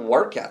him, the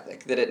work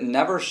ethic, that it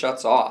never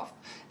shuts off.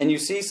 And you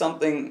see it's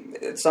something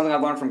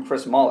I've learned from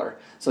Chris Muller.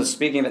 So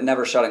speaking of it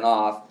never shutting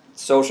off,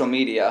 social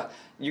media,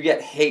 you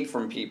get hate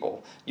from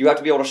people. You have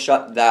to be able to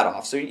shut that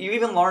off. So you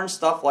even learn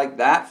stuff like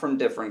that from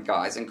different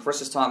guys. And Chris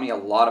has taught me a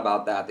lot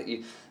about that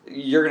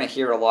you're going to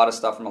hear a lot of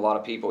stuff from a lot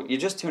of people. You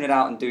just tune it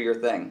out and do your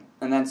thing.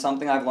 And then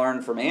something I've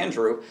learned from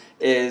Andrew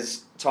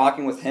is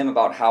talking with him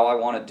about how I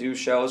want to do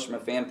shows from a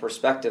fan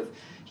perspective.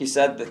 He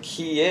said the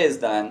key is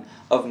then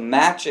of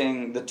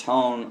matching the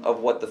tone of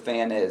what the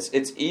fan is.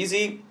 It's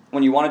easy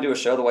when you want to do a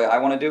show the way I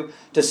want to do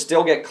to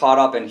still get caught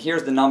up in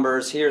here's the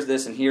numbers, here's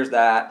this, and here's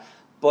that.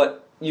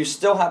 But you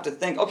still have to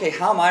think, okay,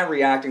 how am I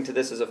reacting to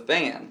this as a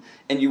fan?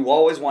 And you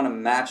always want to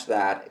match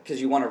that because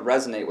you want to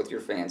resonate with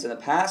your fans. In the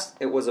past,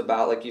 it was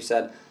about, like you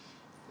said,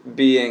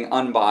 being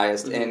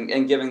unbiased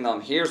and giving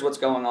them, here's what's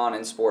going on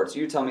in sports.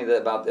 You tell me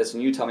about this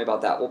and you tell me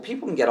about that. Well,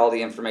 people can get all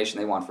the information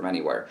they want from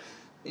anywhere.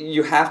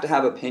 You have to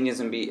have opinions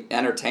and be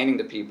entertaining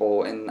to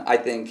people, and I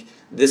think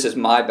this is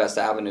my best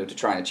avenue to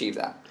try and achieve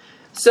that.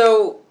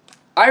 So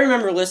I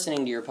remember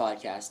listening to your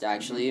podcast,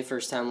 actually,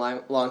 first time,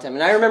 long time,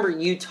 and I remember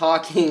you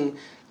talking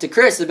to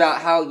Chris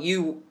about how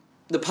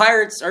the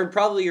Pirates are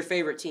probably your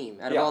favorite team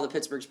out of all the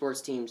Pittsburgh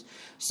sports teams.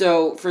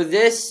 So for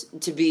this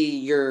to be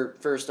your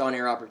first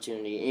on-air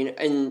opportunity,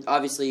 and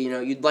obviously,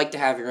 you'd like to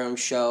have your own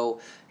show,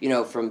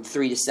 from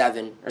 3 to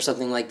 7 or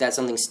something like that,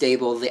 something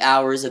stable. The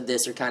hours of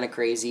this are kind of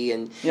crazy,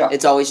 and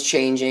it's always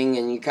changing,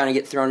 and you kind of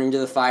get thrown into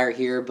the fire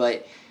here.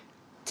 But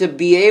to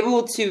be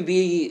able to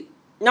be,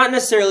 not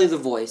necessarily the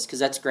voice, because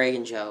that's Greg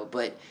and Joe,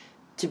 but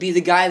to be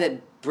the guy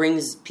that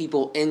brings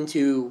people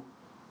into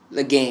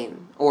the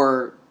game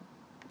or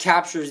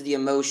captures the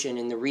emotion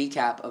in the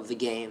recap of the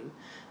game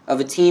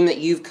of a team that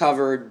you've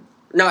covered,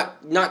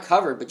 not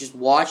covered, but just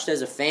watched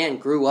as a fan,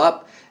 grew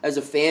up as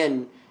a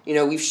fan.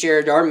 We've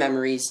shared our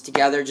memories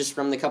together just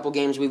from the couple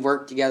games we've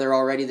worked together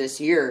already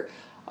this year.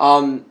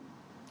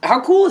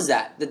 How cool is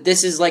that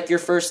this is like your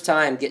first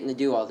time getting to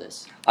do all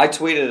this? I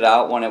tweeted it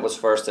out when it was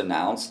first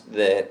announced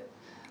that,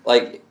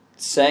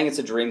 saying it's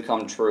a dream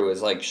come true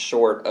is,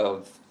 short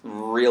of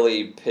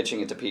really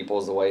pitching it to people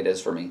is the way it is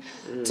for me.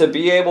 To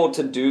be able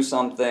to do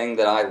something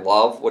that I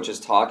love, which is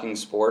talking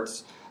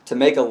sports, to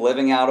make a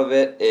living out of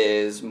it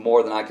is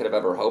more than I could have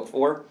ever hoped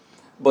for.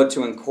 But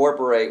to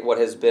incorporate what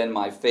has been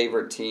my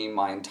favorite team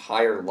my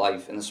entire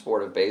life in the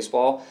sport of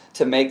baseball,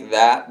 to make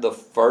that the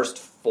first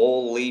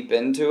full leap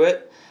into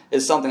it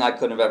is something I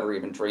couldn't have ever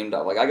even dreamed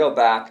of. Like, I go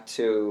back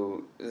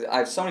to, I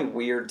have so many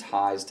weird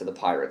ties to the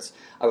Pirates.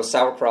 I was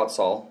Sauerkraut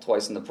Saul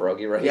twice in the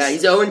pierogi race. Yeah,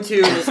 he's 0-2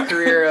 in his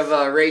career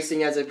of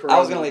racing as a pierogi. I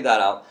was going to leave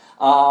that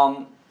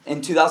out. In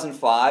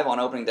 2005, on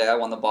opening day, I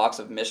won the Box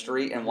of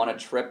Mystery and won a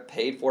trip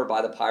paid for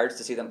by the Pirates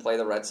to see them play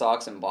the Red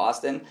Sox in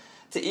Boston.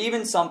 To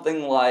even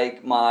something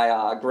like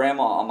my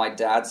grandma on my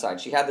dad's side,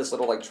 she had this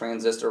little like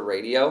transistor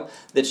radio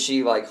that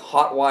she like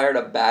hot wired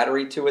a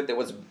battery to it that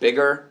was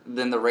bigger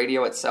than the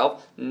radio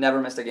itself.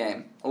 Never missed a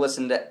game. I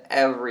listened to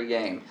every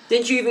game.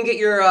 Didn't you even get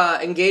your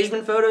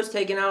engagement photos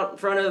taken out in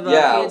front of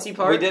PNC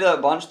Park? We did a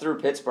bunch through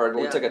Pittsburgh, but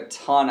Yeah. we took a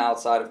ton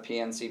outside of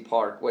PNC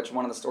Park, which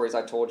one of the stories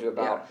I told you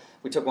about. Yeah.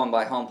 We took one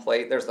by home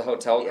plate. There's the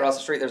hotel across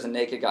the street. There's a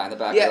naked guy in the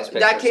back Yeah, of those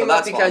pictures. that came so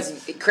up that's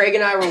because fun. Craig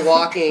and I were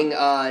walking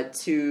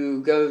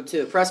to go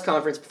to a press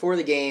conference before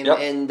the game, Yep.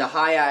 and the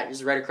Hyatt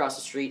is right across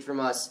the street from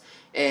us,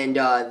 and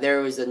there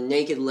was a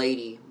naked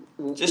lady,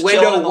 Just chilling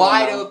in window the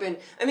wide window. open.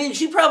 I mean,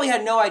 she probably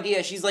had no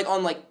idea. She's like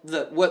on like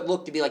the what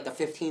looked to be like the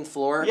 15th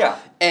floor. Yeah.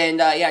 And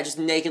just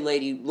naked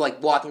lady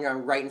like walking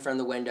around right in front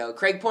of the window.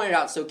 Craig pointed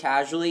out so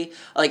casually,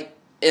 like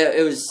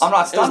it was. I'm not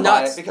it was stunned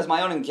by nuts. it because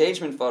my own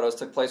engagement photos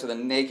took place with a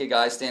naked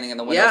guy standing in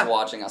the windows Yeah.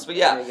 watching us. But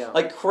There you yeah, go.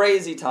 like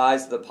crazy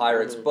ties to the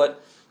Pirates. Mhm.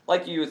 But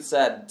like you had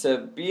said, to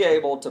be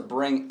able to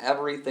bring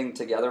everything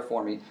together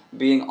for me,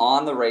 being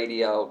on the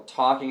radio,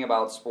 talking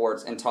about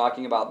sports, and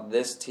talking about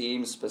this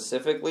team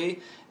specifically,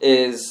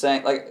 is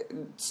saying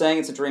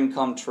it's a dream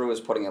come true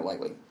is putting it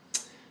lightly.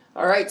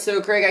 All right,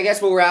 so Craig, I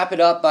guess we'll wrap it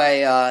up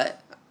by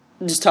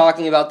just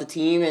talking about the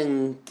team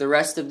and the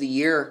rest of the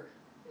year.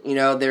 You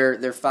know, they're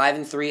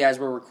 5-3 as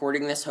we're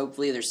recording this.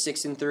 Hopefully, they're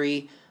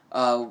 6-3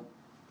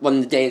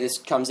 when the day this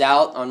comes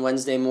out on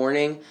Wednesday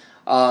morning.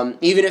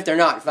 Even if they're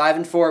not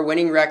 5-4,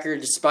 winning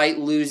record despite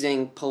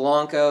losing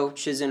Polanco,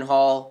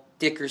 Chisenhall,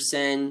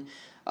 Dickerson,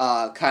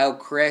 Kyle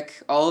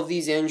Crick, all of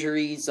these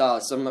injuries,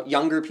 some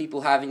younger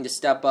people having to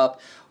step up.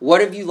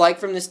 What have you liked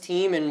from this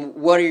team, and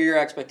what are your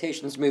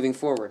expectations moving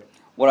forward?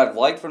 What I've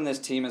liked from this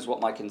team is what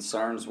my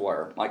concerns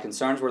were. My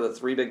concerns were the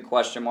three big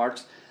question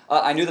marks.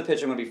 I knew the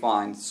pitching would be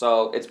fine,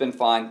 so it's been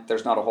fine.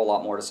 There's not a whole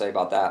lot more to say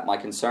about that. My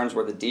concerns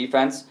were the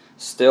defense,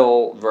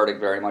 still verdict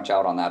very much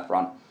out on that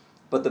front.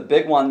 But the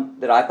big one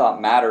that I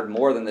thought mattered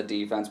more than the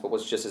defense, but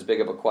was just as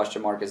big of a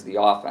question mark, is the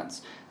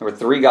offense. There were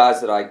three guys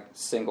that I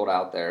singled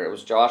out there. It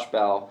was Josh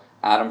Bell,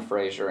 Adam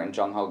Frazier, and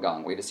Jung Ho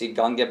Gung. We had to see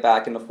Gung get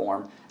back into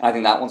form, and I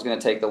think that one's going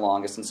to take the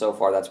longest, and so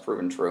far that's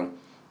proven true.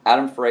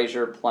 Adam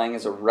Frazier playing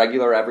as a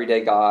regular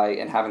everyday guy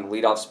and having the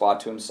leadoff spot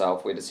to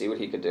himself. We had to see what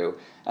he could do.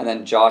 And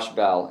then Josh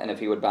Bell, and if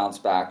he would bounce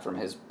back from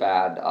his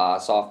bad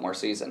sophomore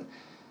season.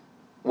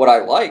 What I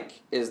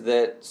like is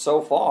that so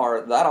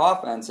far that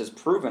offense has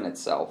proven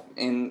itself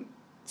in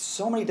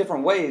so many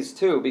different ways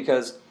too,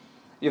 because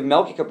you have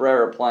Melky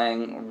Cabrera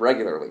playing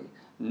regularly.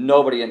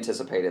 Nobody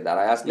anticipated that.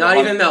 I asked Not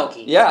even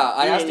Melky. Yeah,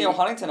 I asked Neil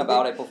Huntington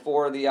about it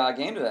before the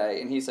game today,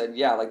 and he said,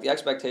 yeah, like the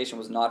expectation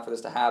was not for this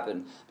to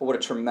happen, but what a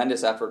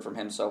tremendous effort from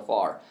him so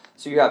far.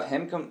 So you have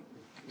him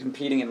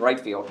competing in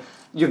right field.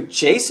 You have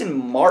Jason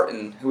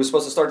Martin, who was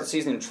supposed to start the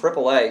season in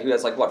AAA, who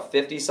has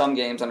 50-some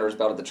games under his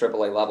belt at the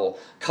AAA level,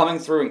 coming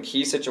through in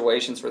key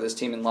situations for this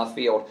team in left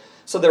field.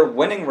 So they're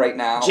winning right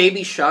now.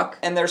 JB Shuck.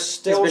 And they're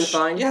still been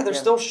fine. they're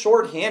still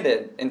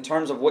short-handed in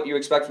terms of what you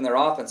expect from their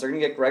offense. They're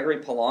going to get Gregory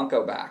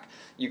Polanco back.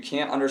 You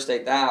can't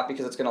understate that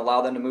because it's going to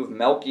allow them to move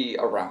Melky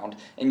around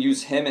and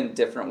use him in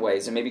different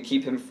ways and maybe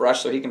keep him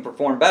fresh so he can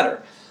perform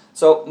better.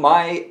 So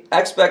my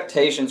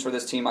expectations for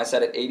this team, I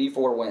set at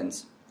 84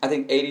 wins. I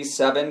think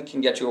 87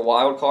 can get you a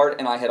wild card,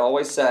 and I had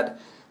always said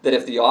that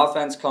if the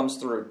offense comes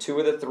through, two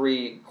of the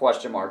three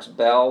question marks,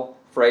 Bell,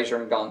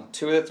 Frazier, and Gung,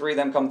 two of the three of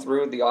them come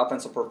through, the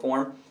offense will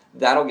perform.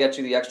 That'll get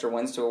you the extra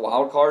wins to a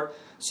wild card.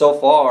 So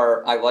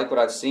far, I like what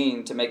I've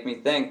seen to make me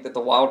think that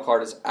the wild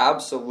card is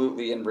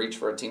absolutely in reach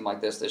for a team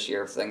like this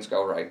year if things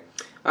go right.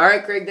 All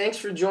right, Craig, thanks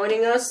for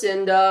joining us.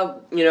 And,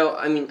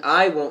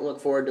 I won't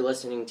look forward to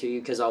listening to you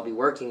because I'll be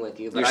working with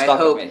you. But You're I stuck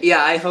hope, with me.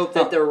 Yeah, I hope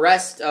that the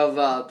rest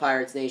of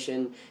Pirates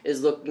Nation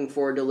is looking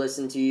forward to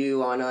listen to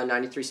you on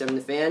 93.7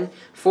 The Fan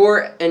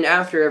for and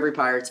after every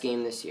Pirates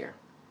game this year.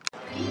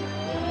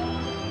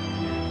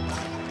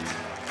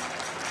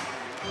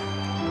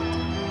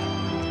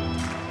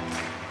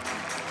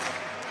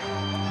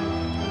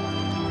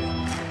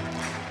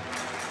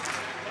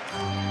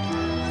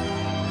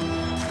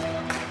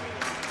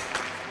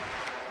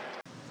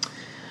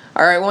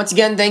 All right, once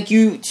again, thank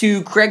you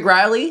to Craig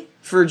Riley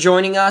for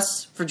joining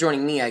us, for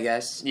joining me, I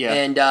guess, Yeah.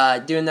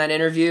 and doing that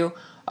interview.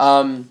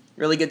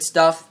 Really good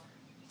stuff.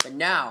 But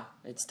now,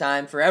 it's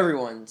time for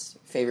everyone's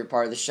favorite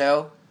part of the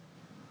show,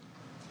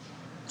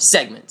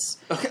 segments.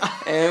 Okay.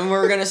 And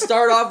we're going to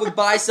start off with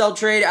buy, sell,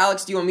 trade.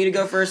 Alex, do you want me to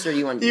go first, or do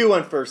you want You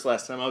went first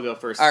last time. I'll go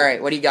first. All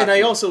right, what do you got And for I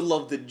me? also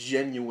love the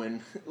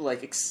genuine,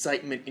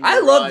 excitement in I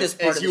your love eyes this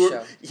part as of you the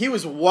were- show. He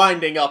was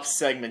winding up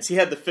segments. He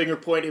had the finger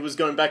point. He was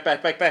going back.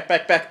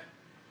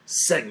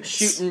 Segments.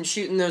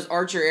 Shooting those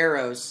Archer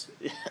arrows.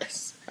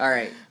 Yes. All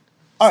right,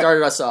 All right.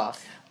 started us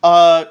off.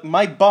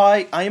 My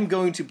buy, I am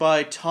going to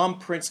buy Tom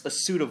Prince a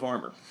suit of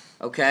armor.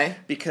 Okay.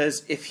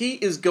 Because if he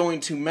is going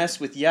to mess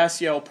with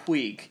Yasiel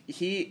Puig,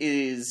 he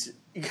is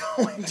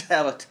going to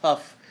have a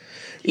tough...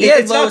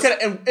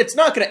 It's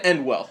not going to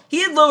end well.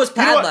 He had lowest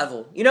pad what?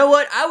 level. You know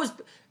what?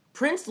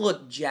 Prince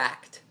looked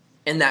jacked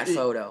in that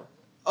photo.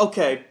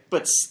 Okay,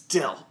 but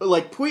still.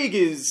 Like, Puig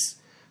is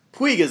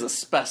a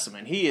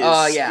specimen. He is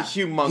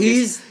humongous.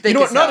 He's thick you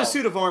know what? as Not hell. a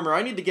suit of armor.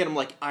 I need to get him,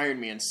 like, Iron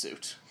Man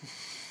suit.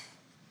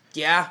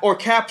 Yeah. Or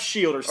Cap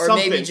Shield or Or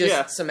something. maybe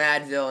just some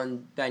Advil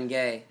and Ben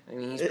Gay. I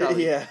mean, he's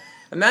probably... Yeah.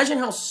 Imagine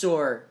how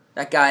sore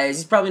that guy is.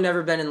 He's probably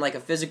never been in, like, a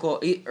physical...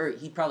 Or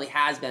he probably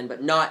has been,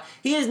 but not...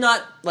 He has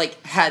not,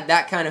 like, had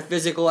that kind of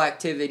physical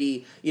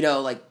activity, you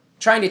know, like,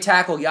 trying to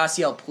tackle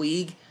Yasiel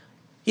Puig.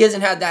 He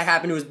hasn't had that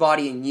happen to his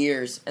body in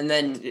years. And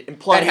then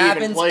that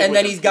happens, and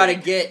then he's got to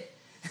get...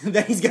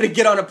 Then he's got to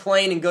get on a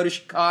plane and go to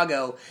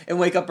Chicago and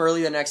wake up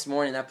early the next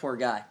morning. That poor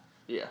guy.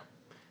 Yeah.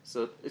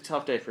 So, a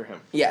tough day for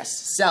him.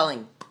 Yes.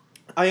 Selling.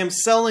 I am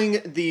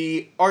selling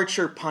the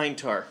Archer Pine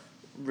Tar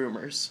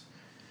rumors.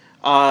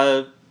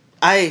 I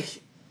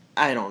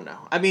don't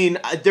know. I mean,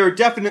 there are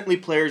definitely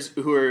players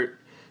who are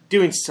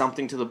doing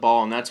something to the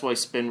ball, and that's why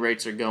spin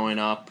rates are going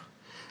up.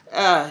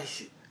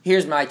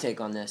 Here's my take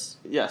on this.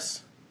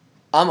 Yes.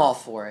 I'm all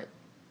for it.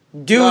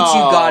 Do what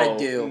you gotta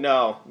do.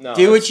 No.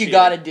 Do what you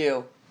gotta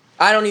do.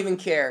 I don't even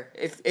care.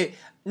 If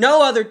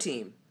no other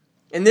team,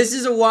 and this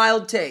is a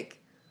wild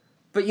take,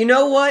 but you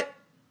know what?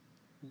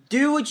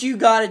 Do what you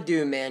gotta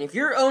do, man. If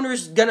your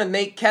owner's gonna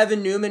make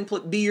Kevin Newman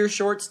be your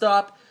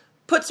shortstop,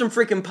 put some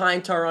freaking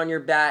pine tar on your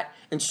bat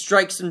and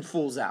strike some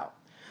fools out.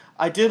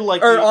 I did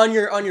like... Or on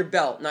your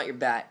belt, not your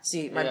bat.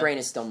 See, my brain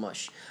is still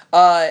mush.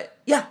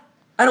 Yeah,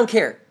 I don't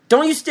care.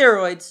 Don't use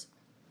steroids,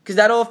 because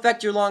that'll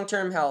affect your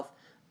long-term health.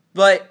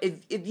 But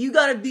if you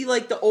gotta be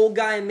like the old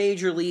guy in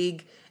Major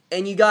League,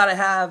 and you gotta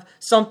have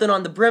something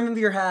on the brim of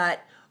your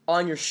hat,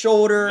 on your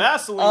shoulder,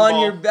 Vaseline on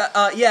ball.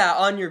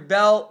 on your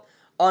belt,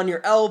 on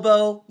your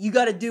elbow, you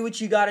gotta do what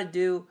you gotta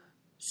do.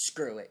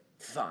 Screw it.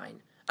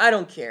 Fine. I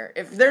don't care.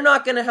 If they're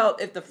not gonna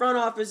help, if the front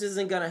office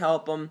isn't gonna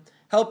help them,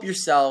 help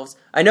yourselves.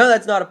 I know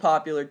that's not a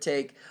popular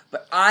take,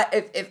 but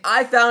if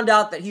I found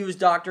out that he was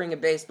doctoring a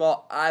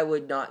baseball, I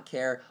would not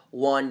care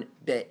one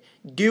bit.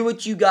 Do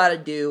what you gotta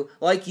do.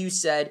 Like you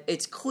said,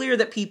 it's clear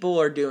that people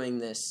are doing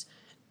this.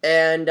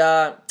 And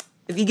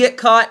if you get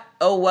caught,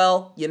 oh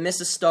well, you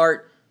miss a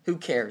start. Who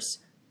cares?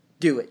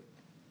 Do it.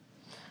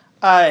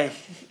 I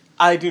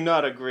do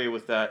not agree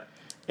with that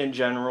in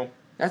general.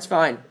 That's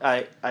fine.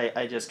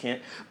 I just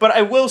can't. But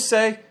I will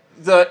say,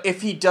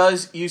 if he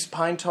does use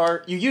pine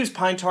tar, you use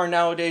pine tar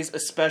nowadays,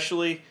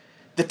 especially,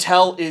 the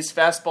tell is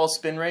fastball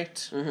spin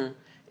rate. Mm-hmm.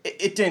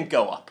 It didn't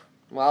go up.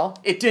 Well,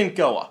 It didn't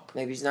go up.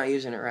 maybe he's not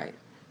using it right.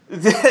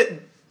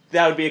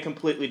 That would be a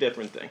completely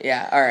different thing.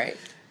 Yeah, all right.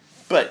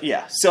 But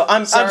yeah, so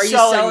I'm So are you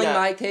selling selling that.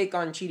 my take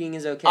on cheating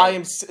is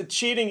okay?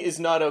 Cheating is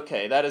not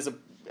okay.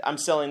 I'm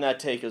selling that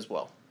take as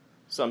well.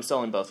 So I'm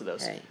selling both of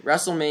those. Hey,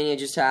 WrestleMania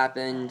just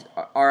happened.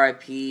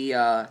 R.I.P.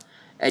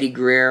 Eddie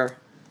Guerrero.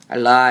 I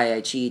lie,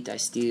 I cheat, I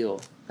steal.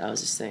 That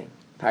was his thing.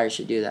 Pirates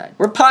should do that.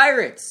 We're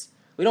pirates!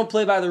 We don't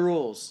play by the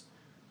rules.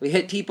 We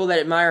hit people that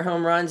admire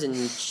home runs and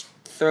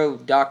throw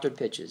doctored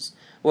pitches.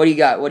 What do you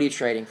got? What are you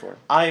trading for?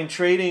 I am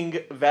trading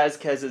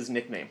Vazquez's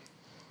nickname.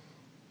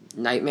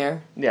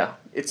 Nightmare? Yeah,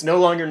 it's no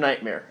longer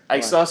Nightmare. I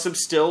Why? saw some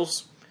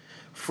stills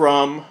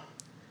from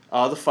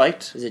the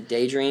fight. Is it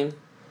Daydream?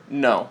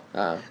 No.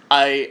 Oh.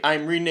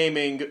 I'm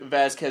renaming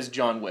Vazquez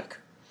John Wick.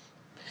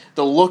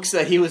 The looks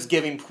that he was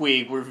giving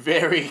Puig were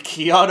very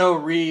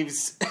Keanu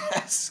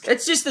Reeves-esque.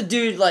 It's just a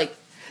dude like...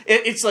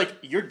 It's like,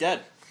 you're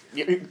dead.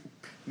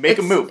 Make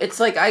a move.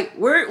 It's like,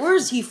 where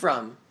is he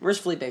from? Where's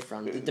Felipe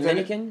from? The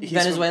Dominican? He's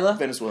Venezuela? from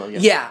Venezuela, yeah.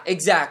 Yeah,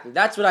 exactly.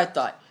 That's what I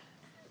thought.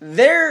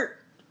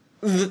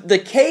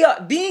 The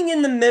chaos, being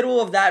in the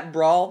middle of that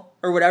brawl,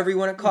 or whatever you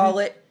want to call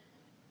it,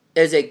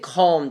 is a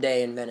calm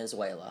day in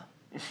Venezuela.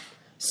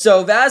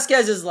 So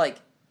Vasquez is like,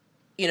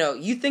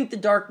 you think the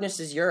darkness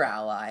is your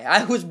ally.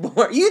 I was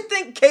born. You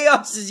think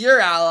chaos is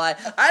your ally.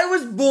 I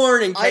was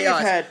born in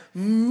chaos. I have had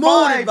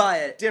molded by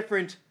it.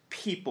 different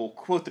people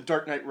quote The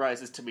Dark Knight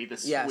Rises to me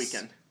this Yes.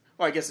 weekend.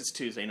 Well, I guess it's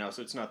Tuesday now,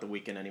 so it's not the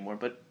weekend anymore,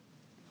 but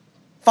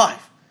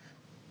 5.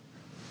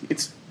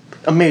 It's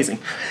amazing.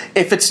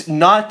 If it's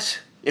not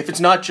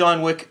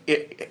John Wick,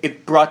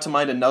 it brought to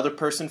mind another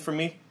person for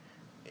me,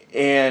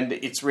 and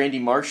it's Randy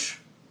Marsh.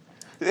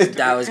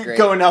 That was great.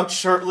 Going out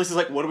shirtless is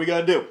like, what are we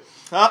gonna do?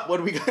 What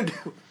are we gonna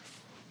do?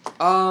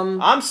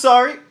 I'm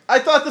sorry. I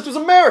thought this was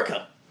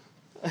America.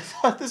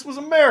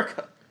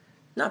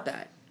 Not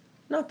bad.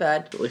 Not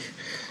bad.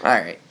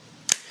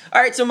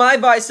 All right, so my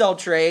buy-sell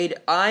trade,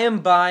 I am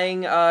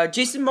buying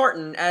Jason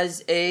Martin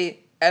as a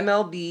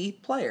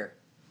MLB player.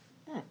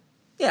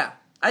 Yeah,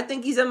 I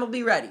think he's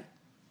MLB ready.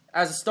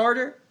 As a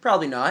starter,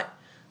 probably not.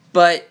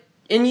 But,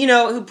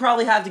 he'll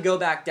probably have to go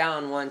back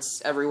down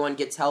once everyone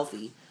gets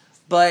healthy.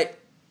 But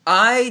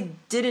I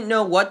didn't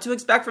know what to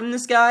expect from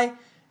this guy.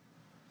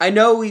 I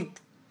know we've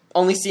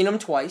only seen him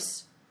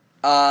twice.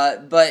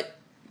 But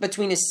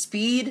between his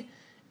speed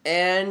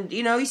And,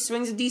 he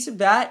swings a decent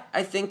bat.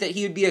 I think that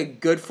he would be a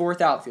good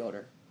fourth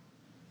outfielder.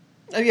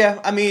 Yeah,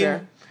 I mean,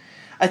 Fair.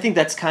 I think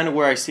that's kind of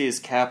where I see his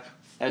cap.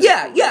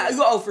 Yeah,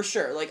 oh, for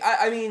sure. Like,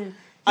 I you'd mean,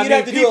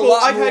 have to do a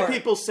lot I've more. had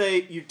people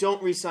say you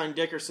don't re-sign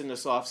Dickerson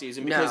this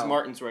offseason because No.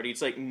 Martin's ready.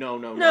 It's like, no.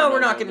 No, we're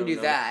not going to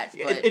do that.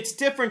 but It's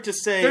different to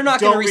say They're not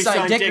don't gonna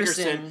re-sign re-sign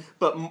Dickerson.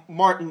 but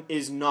Martin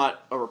is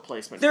not a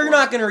replacement. They're for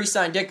not him. going to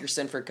re-sign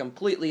Dickerson for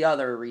completely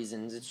other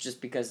reasons. It's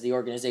just because the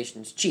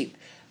organization's cheap.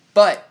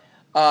 But,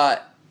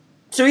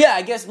 so yeah,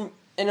 I guess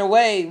in a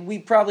way, we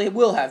probably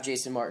will have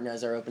Jason Martin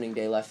as our opening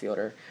day left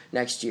fielder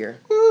next year.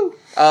 Woo.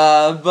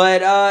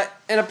 But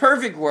in a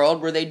perfect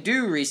world where they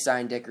do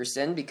re-sign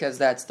Dickerson because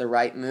that's the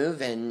right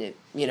move and, it,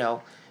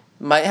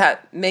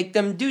 might make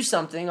them do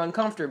something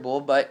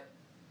uncomfortable, but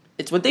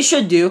it's what they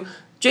should do,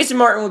 Jason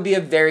Martin would be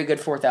a very good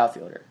fourth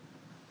outfielder.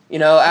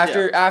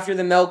 After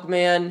the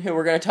milkman, who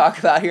we're going to talk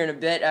about here in a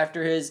bit,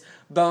 after his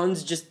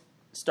bones just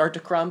start to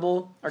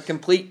crumble, or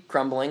complete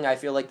crumbling, I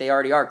feel like they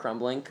already are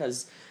crumbling,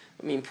 because,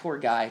 poor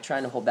guy,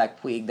 trying to hold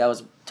back Puig, that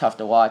was tough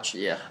to watch.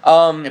 Yeah.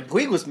 And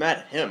Puig was mad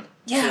at him.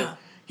 Yeah. So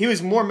he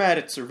was more mad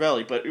at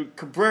Cervelli, but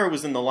Cabrera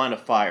was in the line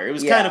of fire. It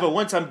was Yeah. kind of a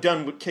once I'm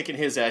done with kicking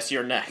his ass,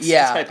 you're next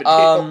type of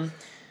deal.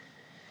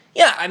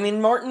 Yeah,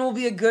 Martin will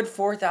be a good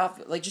fourth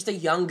outfield, like just a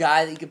young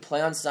guy that you could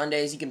play on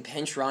Sundays. You can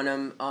pinch run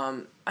him.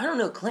 I don't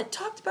know. Clint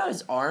talked about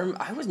his arm.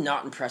 I was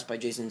not impressed by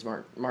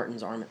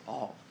Martin's arm at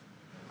all.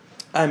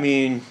 I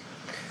mean,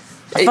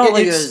 I felt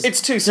like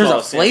it's too there's small.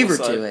 a flavor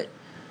to it.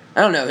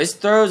 I don't know. His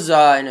throws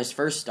in his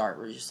first start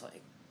were just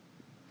like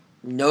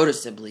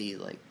noticeably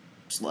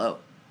slow.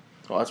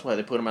 Well, that's why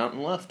they put him out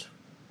and left.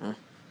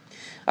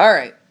 All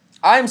right,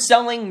 I'm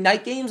selling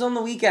night games on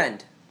the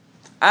weekend.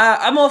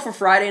 I'm all for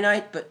Friday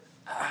night, but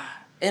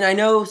and I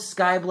know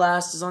Sky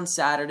Blast is on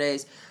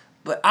Saturdays,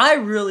 but I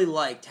really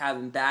liked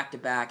having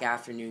back-to-back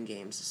afternoon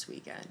games this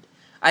weekend.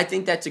 I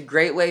think that's a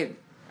great way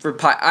for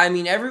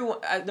everyone.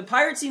 The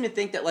Pirates seem to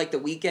think that the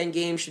weekend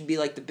games should be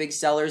the big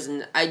sellers,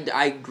 and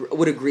I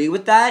would agree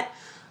with that.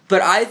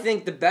 But I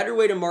think the better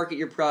way to market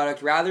your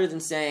product, rather than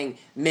saying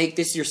make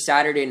this your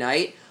Saturday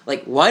night,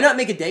 why not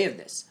make a day of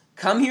this?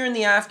 Come here in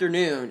the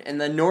afternoon,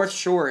 and the North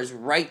Shore is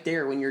right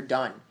there when you're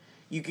done.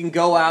 You can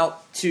go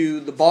out to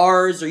the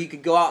bars, or you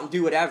could go out and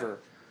do whatever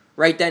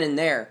right then and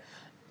there.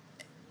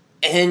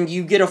 And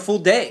you get a full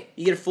day.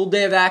 You get a full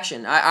day of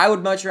action. I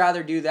would much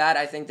rather do that.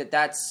 I think that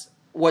that's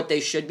what they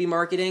should be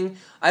marketing.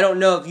 I don't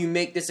know if you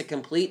make this a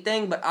complete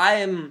thing, but I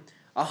am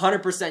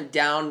 100%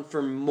 down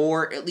for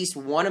more, at least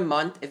one a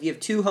month. If you have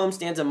 2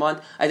 homestands a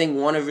month, I think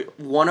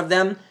one of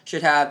them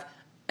should have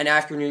an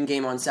afternoon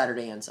game on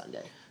Saturday and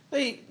Sunday.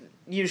 They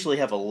usually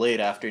have a late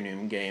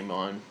afternoon game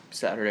on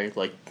Saturday.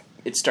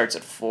 It starts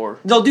at 4.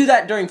 They'll do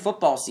that during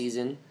football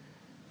season.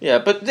 Yeah,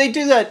 but they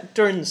do that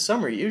during the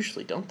summer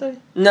usually, don't they?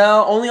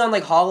 No, only on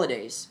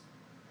holidays.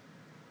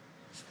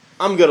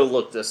 I'm gonna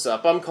look this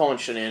up. I'm calling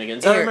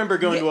shenanigans. I Here, remember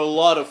going to a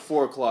lot of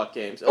 4:00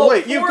 games. Oh, Oh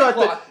wait, 4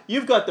 o'clock.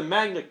 you've got the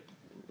Magna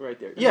right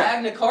there. The Yeah.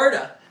 Magna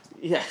Carta.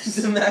 Yes.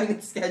 The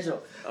Magnet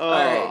schedule. Oh.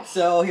 Alright,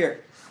 so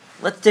here.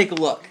 Let's take a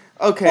look.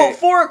 Okay.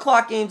 Well,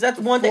 4:00 games, that's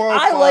one thing.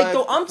 I like,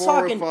 though, I'm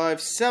talking...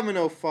 4:05,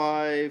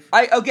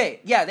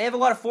 7:05. They have a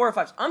lot of 4 or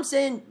 5s. I'm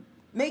saying,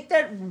 make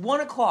that 1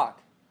 o'clock.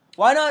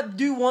 Why not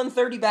do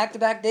 1:30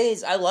 back-to-back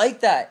days? I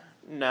like that.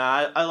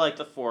 Nah, I like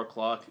the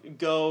 4:00.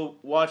 Go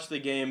watch the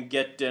game,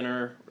 get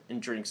dinner,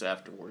 and drinks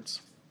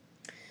afterwards.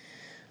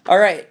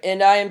 Alright,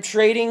 and I am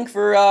trading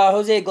for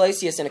Jose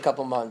Iglesias in a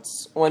couple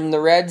months. When the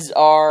Reds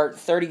are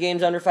 30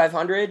 games under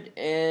 500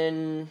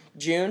 in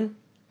June,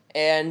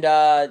 and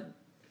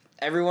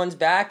everyone's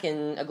back,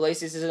 and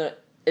Iglesias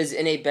is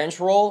in a bench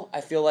role,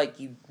 I feel like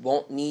you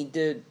won't need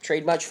to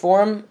trade much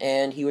for him,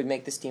 and he would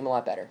make this team a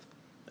lot better.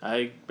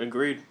 I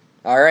agreed.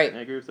 All right.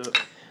 I agree with that.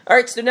 All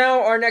right, so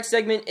now our next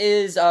segment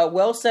is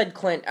Well Said,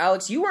 Clint.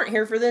 Alex, you weren't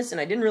here for this,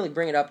 and I didn't really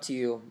bring it up to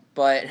you,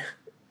 but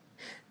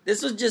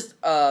this was just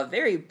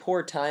very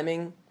poor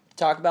timing to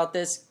talk about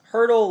this.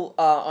 Hurdle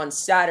on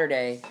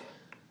Saturday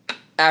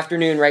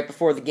afternoon, right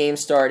before the game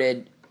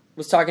started,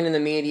 was talking to the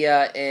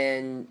media,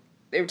 and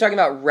they were talking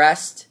about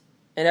rest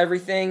and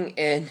everything,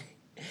 and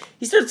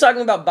he started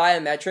talking about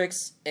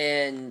biometrics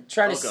and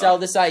trying to sell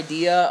this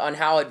idea on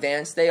how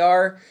advanced they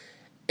are.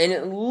 And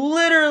it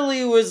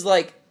literally was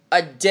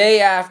a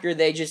day after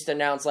they just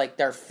announced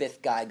their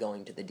 5th guy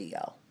going to the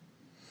DL.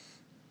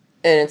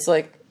 And it's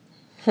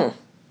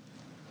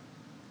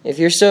if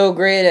you're so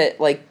great at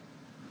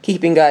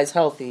keeping guys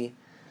healthy,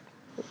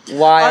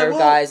 why are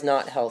guys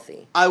not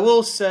healthy? I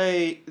will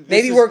say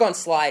Maybe work on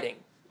sliding.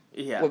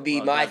 Yeah, would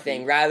be my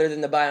thing rather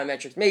than the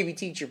biometrics. Maybe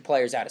teach your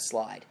players how to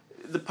slide.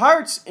 The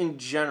Pirates in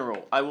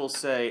general, I will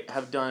say,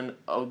 have done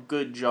a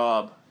good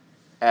job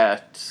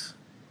at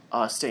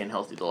staying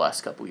healthy the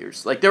last couple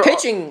years. They're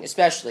pitching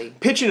especially.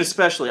 Pitching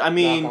especially. I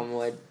mean, knock on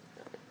wood.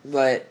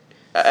 But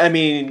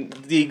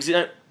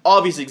the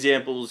obvious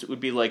examples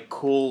would be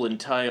Cole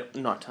and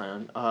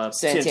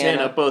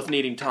Santana both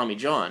needing Tommy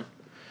John.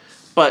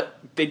 But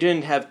they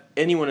didn't have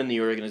anyone in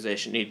the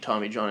organization need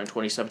Tommy John in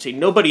 2017.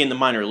 Nobody in the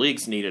minor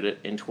leagues needed it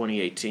in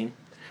 2018.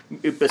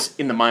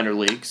 in the minor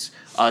leagues.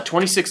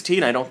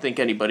 2016, I don't think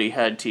anybody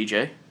had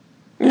TJ.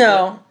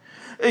 No.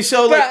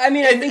 So, But, like, I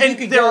mean, I think you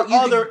could there go- are you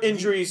could- other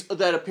injuries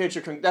that a pitcher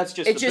can. That's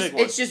just It's the just big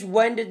one. it's just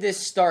when did this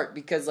start?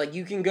 Because like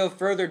you can go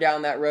further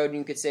down that road and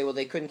you could say, well,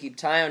 they couldn't keep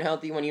Tyon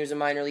healthy when he was a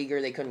minor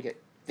leaguer. They couldn't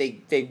get they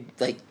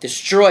like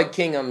destroyed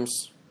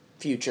Kingham's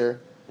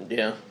future.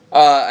 Yeah.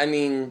 I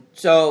mean,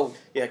 so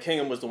Yeah,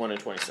 Kingham was the one in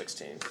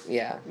 2016.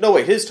 yeah, No,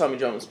 wait, his Tommy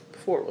John was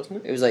before,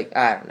 wasn't it? it was like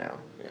I don't know.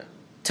 Yeah.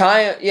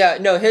 Tyon, yeah,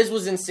 no, his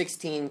was in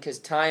 16 because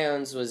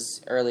Tyon's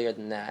was earlier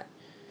than that.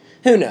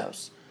 Who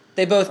knows?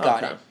 They both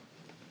got Okay. it.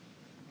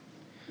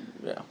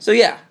 Yeah. So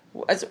yeah,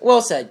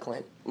 well said,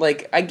 Clint.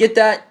 Like I get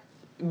that,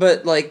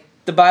 but like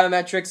the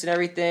biometrics and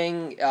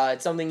everything,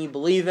 it's something you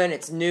believe in.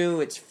 It's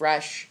new, it's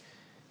fresh.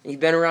 You've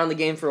been around the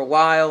game for a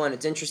while, and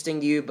it's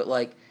interesting to you. But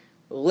like,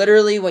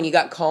 literally, when you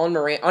got Colin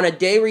Moran on a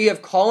day where you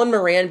have Colin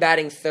Moran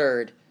batting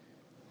third,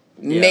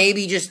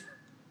 maybe just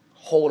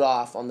hold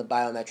off on the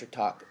biometric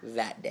talk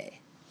that day.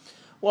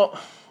 Well,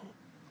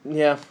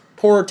 yeah.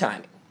 Poor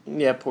timing.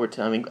 Yeah, poor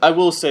timing. I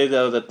will say,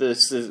 though, that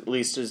this is, at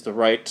least is the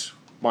right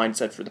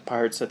mindset for the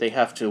Pirates, that they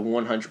have to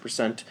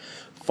 100%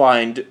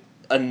 find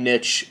a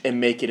niche and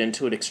make it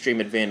into an extreme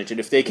advantage. And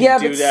if they can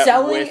do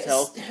that with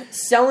health...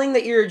 selling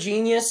that you're a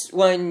genius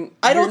when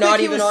I don't you're not think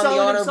he even was on the selling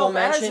honorable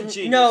himself as a mention.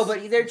 genius. No,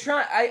 but they're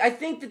trying. I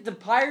think that the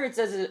Pirates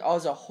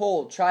as a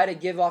whole try to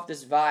give off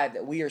this vibe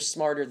that we are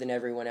smarter than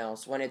everyone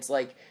else. When it's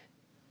like,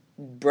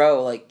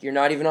 bro, like you're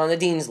not even on the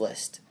dean's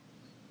list.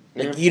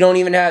 Like you don't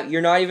even have.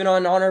 You're not even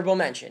on honorable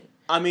mention.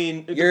 I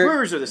mean, the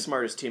Brewers are the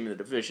smartest team in the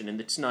division,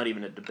 and it's not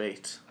even a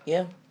debate.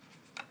 Yeah.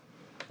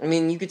 I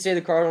mean, you could say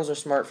the Cardinals are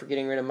smart for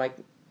getting rid of Mike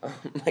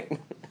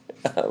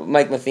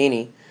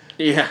Matheny.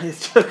 Yeah, it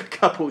took a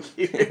couple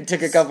years. It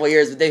took a couple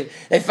years, but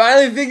they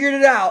finally figured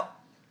it out.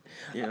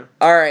 Yeah.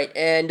 All right,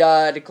 and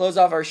to close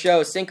off our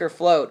show, sink or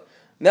float,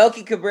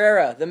 Melky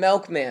Cabrera, the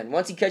Milkman.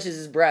 Once he catches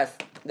his breath,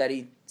 that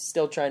he's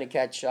still trying to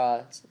catch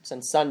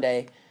since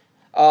Sunday,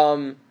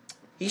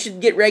 he should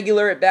get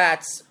regular at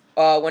bats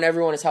when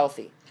everyone is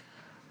healthy.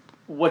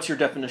 What's your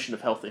definition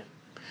of healthy?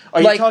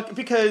 Are Like, you talking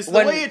because the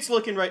when- way it's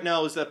looking right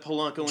now is that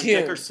Polanco and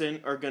June.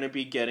 Dickerson are going to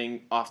be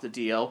getting off the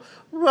DL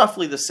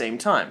roughly the same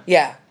time.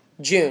 Yeah,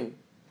 June.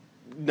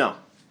 No.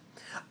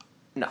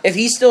 If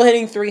he's still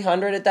hitting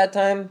 300 at that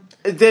time,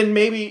 Then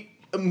maybe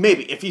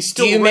if he's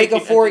still do you make a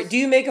ranking at four? this- Do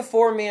you make a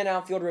 4-man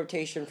outfield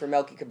rotation for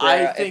Melky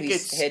Cabrera I think if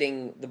he's it's-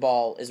 hitting the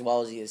ball as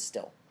well as he is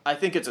still? I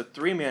think it's a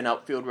 3-man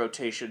outfield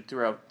rotation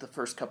throughout the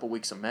first couple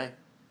weeks of May.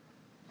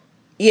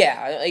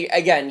 Yeah,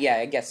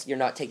 I guess you're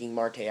not taking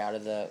Marte out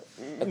of the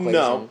equation.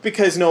 No,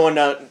 because no one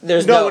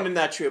There's no no- one in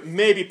that trio.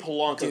 Maybe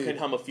Polanco Dude, can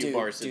hum a few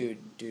bars in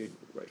Dude,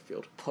 right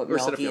field. put Or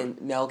center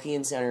Melky field.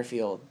 in center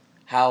field.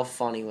 How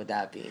funny would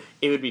that be?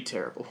 It would be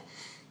terrible.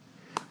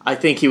 I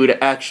think he would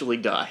actually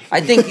die.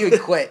 I think he would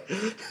quit.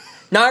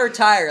 Not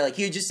retire, like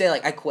he would just say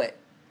like I quit.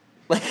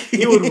 Like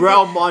He would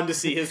Raul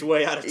Mondesi his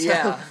way out of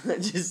town. Yeah,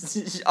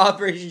 just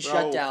Operation Raul.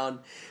 Shutdown.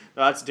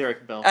 No, that's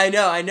Derek Bell. I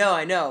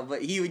know.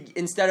 But he would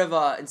instead of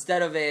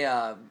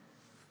a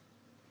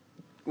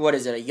what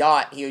is it, a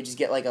yacht? He would just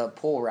get like a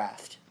pool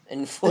raft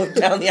and float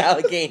down the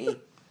Allegheny.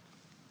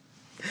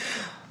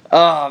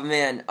 Oh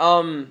man.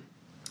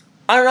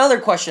 Another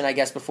question, I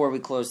guess, before we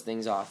close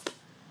things off.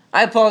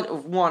 I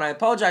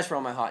apologize for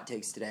all my hot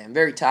takes today. I'm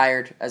very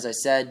tired, as I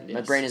said. My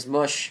Yes. brain is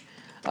mush.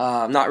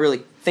 I'm not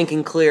really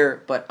thinking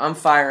clear, but I'm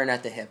firing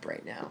at the hip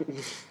right now.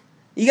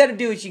 You got to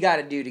do what you got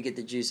to do to get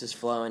the juices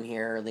flowing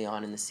here early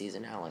on in the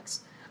season,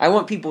 Alex. I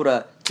want people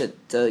to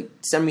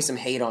send me some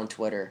hate on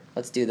Twitter.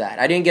 Let's do that.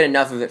 I didn't get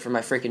enough of it for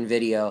my freaking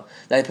video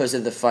that I posted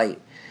of the fight.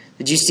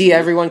 Did you see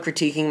everyone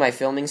critiquing my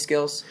filming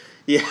skills?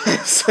 Yeah,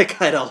 it's like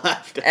I don't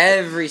have to.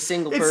 Every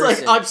single It's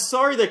person. like I'm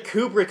sorry that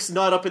Kubrick's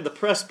not up in the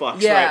press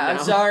box Yeah, right now.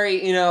 I'm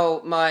sorry. You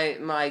know,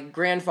 my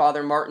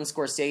grandfather Martin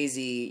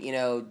Scorsese, you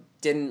know,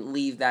 didn't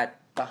leave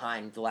that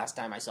behind the last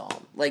time I saw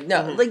him. Like,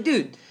 no, like,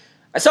 dude,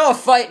 I saw a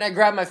fight and I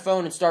grabbed my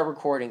phone and started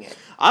recording it.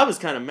 I was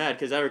kind of mad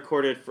because I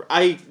record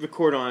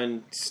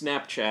on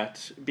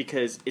Snapchat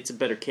because it's a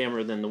better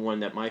camera than the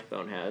one that my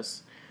phone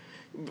has.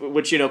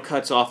 Which, you know,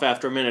 cuts off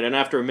after a minute. And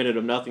after a minute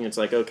of nothing, it's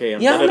like, okay,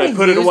 I'm You know done. how And I many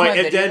put it views away. my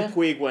And video- then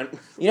Puig went.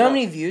 You know how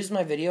many views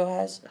my video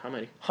has? How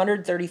many?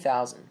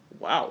 130,000.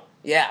 Wow.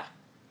 Yeah.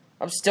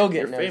 I'm still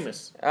getting You're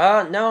noticed.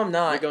 famous. No, I'm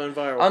not. You're going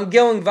viral. I'm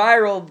going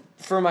viral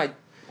for my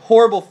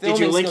horrible filming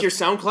Did you link skills.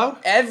 your SoundCloud?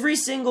 Every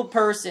single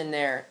person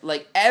there,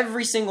 like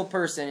every single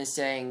person is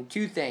saying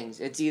two things.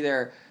 It's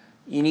either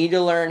you need to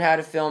learn how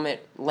to film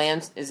it.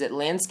 Is it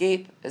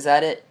landscape? Is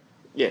that it?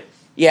 Yeah.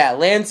 Yeah,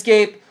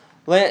 landscape.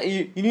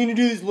 You need to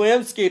do this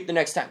landscape the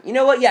next time. You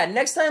know what? Yeah,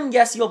 next time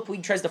Yasiel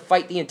Puig tries to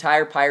fight the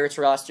entire Pirates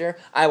roster,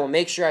 I will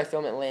make sure I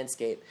film it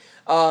landscape.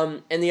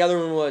 And the other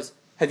one was,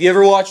 have you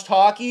ever watched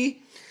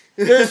hockey?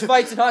 There's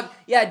fights in hockey.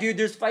 Yeah, dude,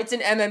 there's fights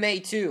in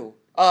MMA too.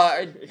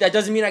 That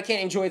doesn't mean I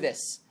can't enjoy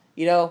this,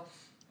 you know?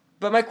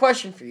 But my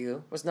question for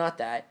you was not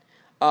that.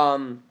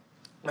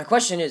 My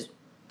question is,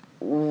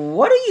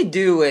 what do you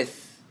do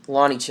with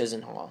Lonnie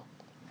Chisenhall?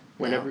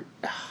 Whenever.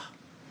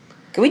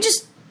 Can we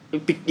just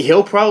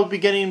He'll probably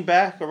be getting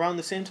back around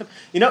the same time.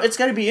 It's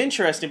got to be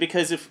interesting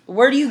because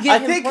Where do you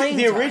get I him think playing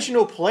the time?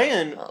 original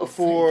plan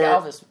for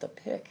Galvis with the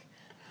pick.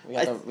 We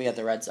got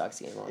the Red Sox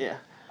game on. Yeah,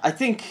 I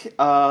think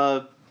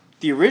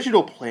the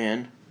original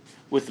plan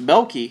with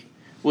Melky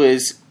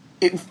was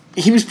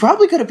he was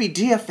probably going to be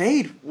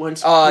DFA'd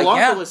once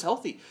Polanco was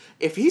healthy.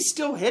 If he's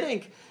still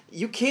hitting,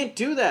 you can't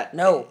do that.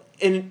 No.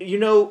 And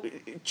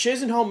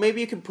Chisenhall,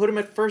 maybe you can put him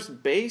at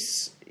first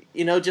base,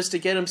 just to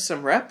get him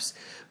some reps.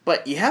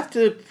 But you have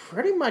to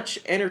pretty much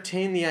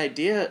entertain the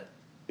idea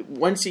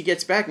once he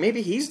gets back.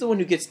 Maybe he's the one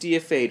who gets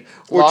DFA'd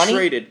or Lonnie?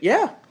 traded.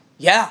 Yeah.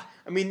 Yeah.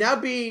 I mean,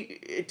 that'd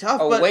be tough.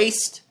 A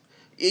waste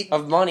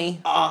of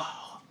money.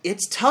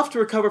 It's tough to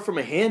recover from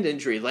a hand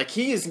injury. Like,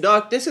 he is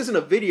not... This isn't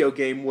a video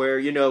game where,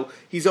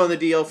 he's on the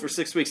DL for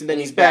 6 weeks and then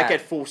he's back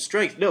at full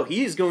strength. No,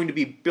 he is going to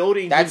be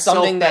building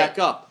himself back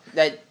up.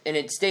 And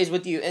it stays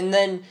with you. And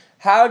then...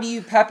 How do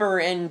you pepper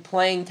in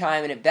playing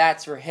time and at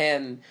bats for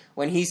him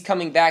when he's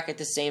coming back at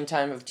the same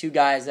time of two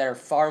guys that are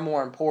far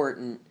more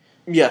important?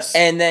 Yes.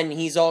 And then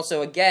he's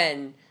also,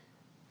 again,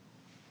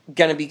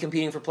 going to be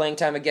competing for playing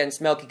time against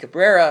Melky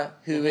Cabrera,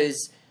 who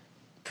is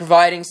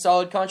providing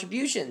solid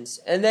contributions.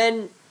 And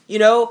then,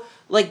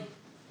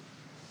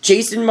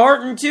 Jason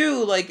Martin,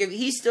 too. Like, if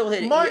he's still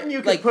hitting... Martin,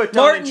 you could put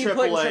down in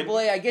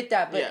AAA. I get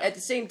that. But at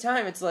the same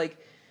time, it's like...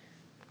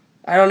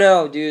 I don't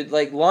know, dude.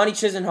 Like, Lonnie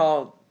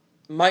Chisenhall...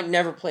 might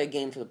never play a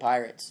game for the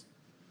Pirates.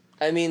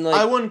 I mean, like...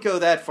 I wouldn't go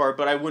that far,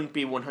 but I wouldn't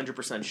be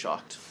 100%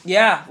 shocked.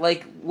 Yeah,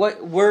 like,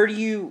 where do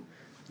you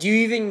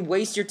even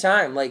waste your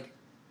time? Like,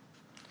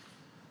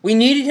 we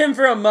needed him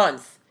for a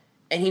month,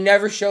 and he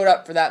never showed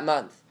up for that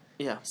month.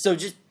 Yeah. So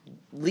just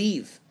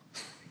leave.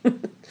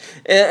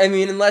 I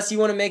mean, unless you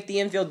want to make the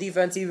infield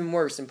defense even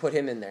worse and put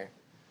him in there.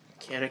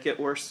 Can it get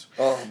worse?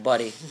 Oh,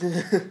 buddy.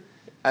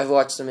 I've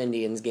watched some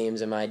Indians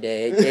games in my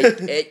day.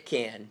 It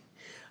can.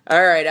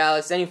 All right,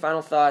 Alex, any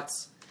final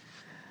thoughts?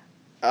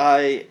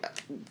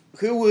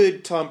 Who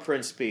would Tom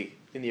Prince be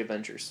in the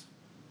Avengers?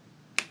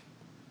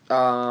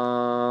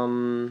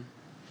 Tom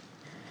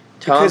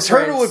because Prince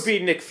Hurdle would be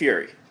Nick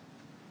Fury.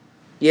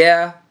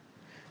 Yeah.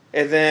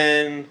 And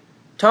then...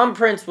 Tom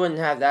Prince wouldn't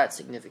have that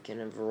significant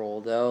of a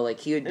role, though. Like,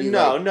 he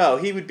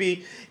would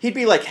be he'd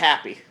be like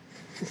Happy.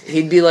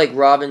 He'd be like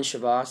Robin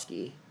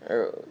Shabosky.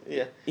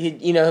 Yeah.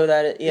 You know who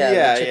that is? Yeah,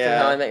 yeah, the chick from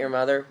How I Met Your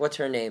Mother. What's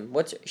her name?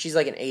 She's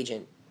like an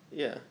agent.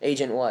 Yeah.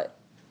 Agent what?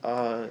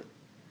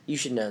 You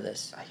should know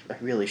this. I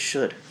really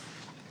should.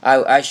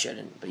 I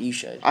shouldn't, but you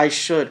should. I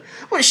should.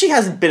 Well, she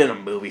hasn't been in a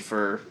movie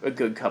for a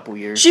good couple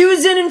years. She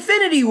was in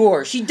Infinity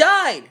War. She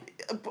died.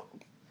 For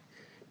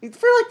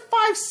like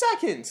 5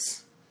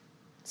 seconds.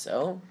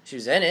 So, she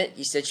was in it.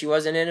 You said she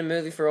wasn't in a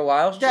movie for a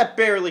while? That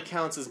barely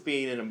counts as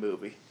being in a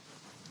movie.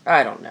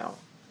 I don't know.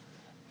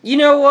 You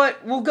know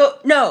what? We'll go...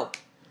 No.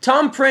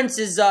 Tom Prince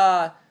is,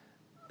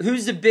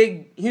 who's the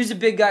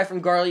big guy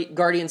from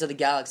Guardians of the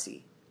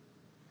Galaxy?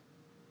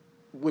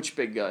 Which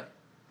big guy?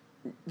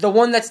 The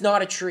one that's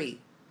not a tree.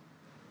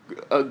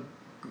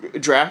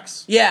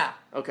 Drax? Yeah.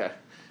 Okay.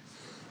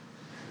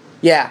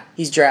 Yeah,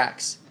 he's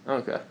Drax.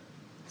 Okay.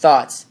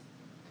 Thoughts?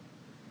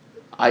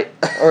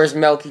 Or is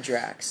Melky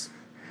Drax?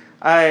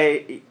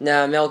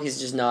 No, Melky's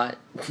just not.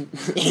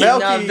 He's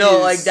not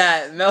built like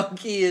that.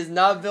 Melky is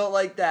not built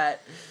like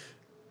that.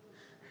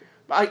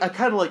 I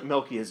kind of like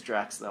Melky as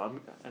Drax, though.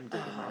 I'm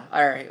digging that.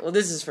 All right. Well,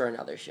 this is for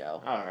another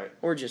show. All right.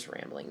 We're just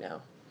rambling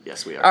now.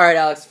 Yes, we are. All right,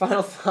 Alex.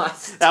 Final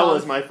thoughts. That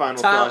was my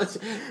final thoughts.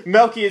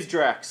 Melky is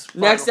Drax.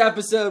 Next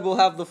episode, we'll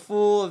have the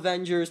full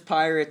Avengers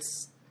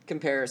Pirates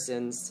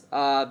comparisons.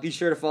 Be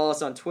sure to follow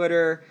us on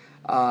Twitter.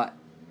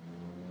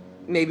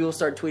 Maybe we'll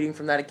start tweeting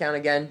from that account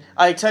again.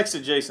 I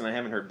texted Jason. I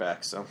haven't heard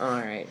back, so. All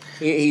right.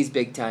 He's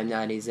big time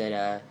now. He's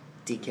at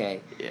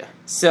DK. Yeah.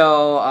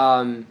 So,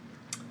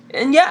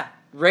 and yeah,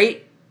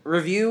 rate,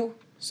 review,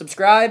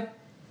 subscribe,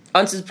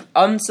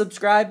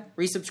 unsubscribe,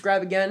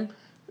 resubscribe again.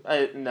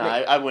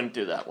 I wouldn't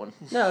do that one.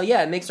 No,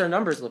 yeah, it makes our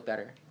numbers look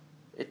better.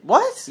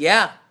 What?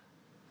 Yeah.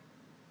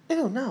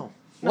 Ew, no.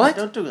 What?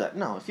 Don't do that.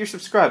 No, if you're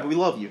subscribed, we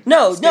love you.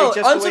 No,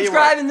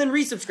 unsubscribe and then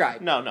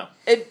resubscribe. No.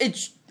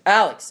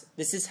 Alex,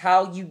 this is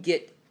how you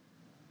get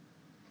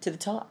to the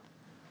top.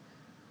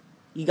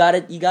 You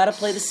gotta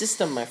play the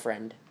system, my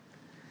friend.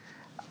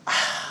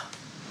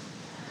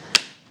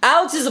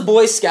 Alex is a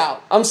Boy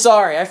Scout. I'm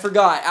sorry, I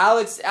forgot.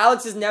 Alex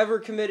has never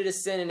committed a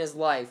sin in his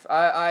life.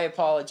 I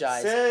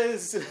apologize.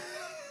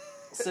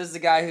 Says the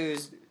guy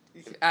who's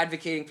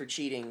advocating for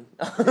cheating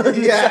on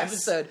this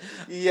episode.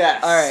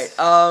 Yes. All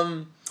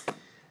right.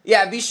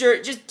 Yeah, be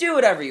sure, just do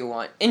whatever you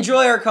want.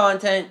 Enjoy our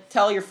content.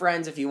 Tell your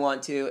friends if you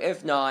want to.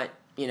 If not,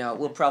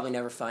 we'll probably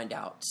never find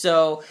out.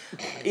 So,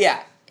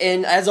 yeah.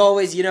 And as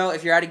always,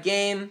 if you're at a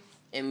game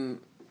and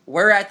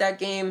we're at that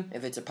game,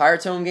 if it's a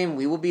Pirates home game,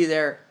 we will be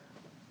there.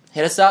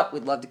 Hit us up.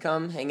 We'd love to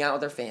come hang out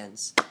with our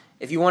fans.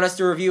 If you want us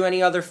to review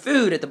any other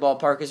food at the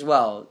ballpark as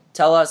well,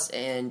 tell us,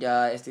 and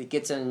if it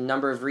gets a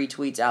number of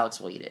retweets, Alex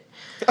will eat it.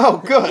 Oh,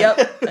 good.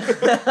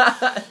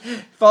 Yep.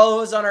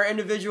 Follow us on our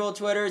individual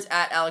Twitters,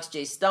 at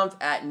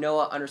AlexJStumpf, at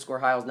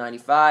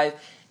Noah_Hiles95.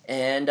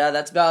 And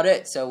that's about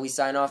it. So we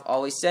sign off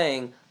always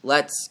saying,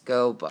 let's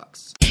go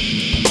Bucks.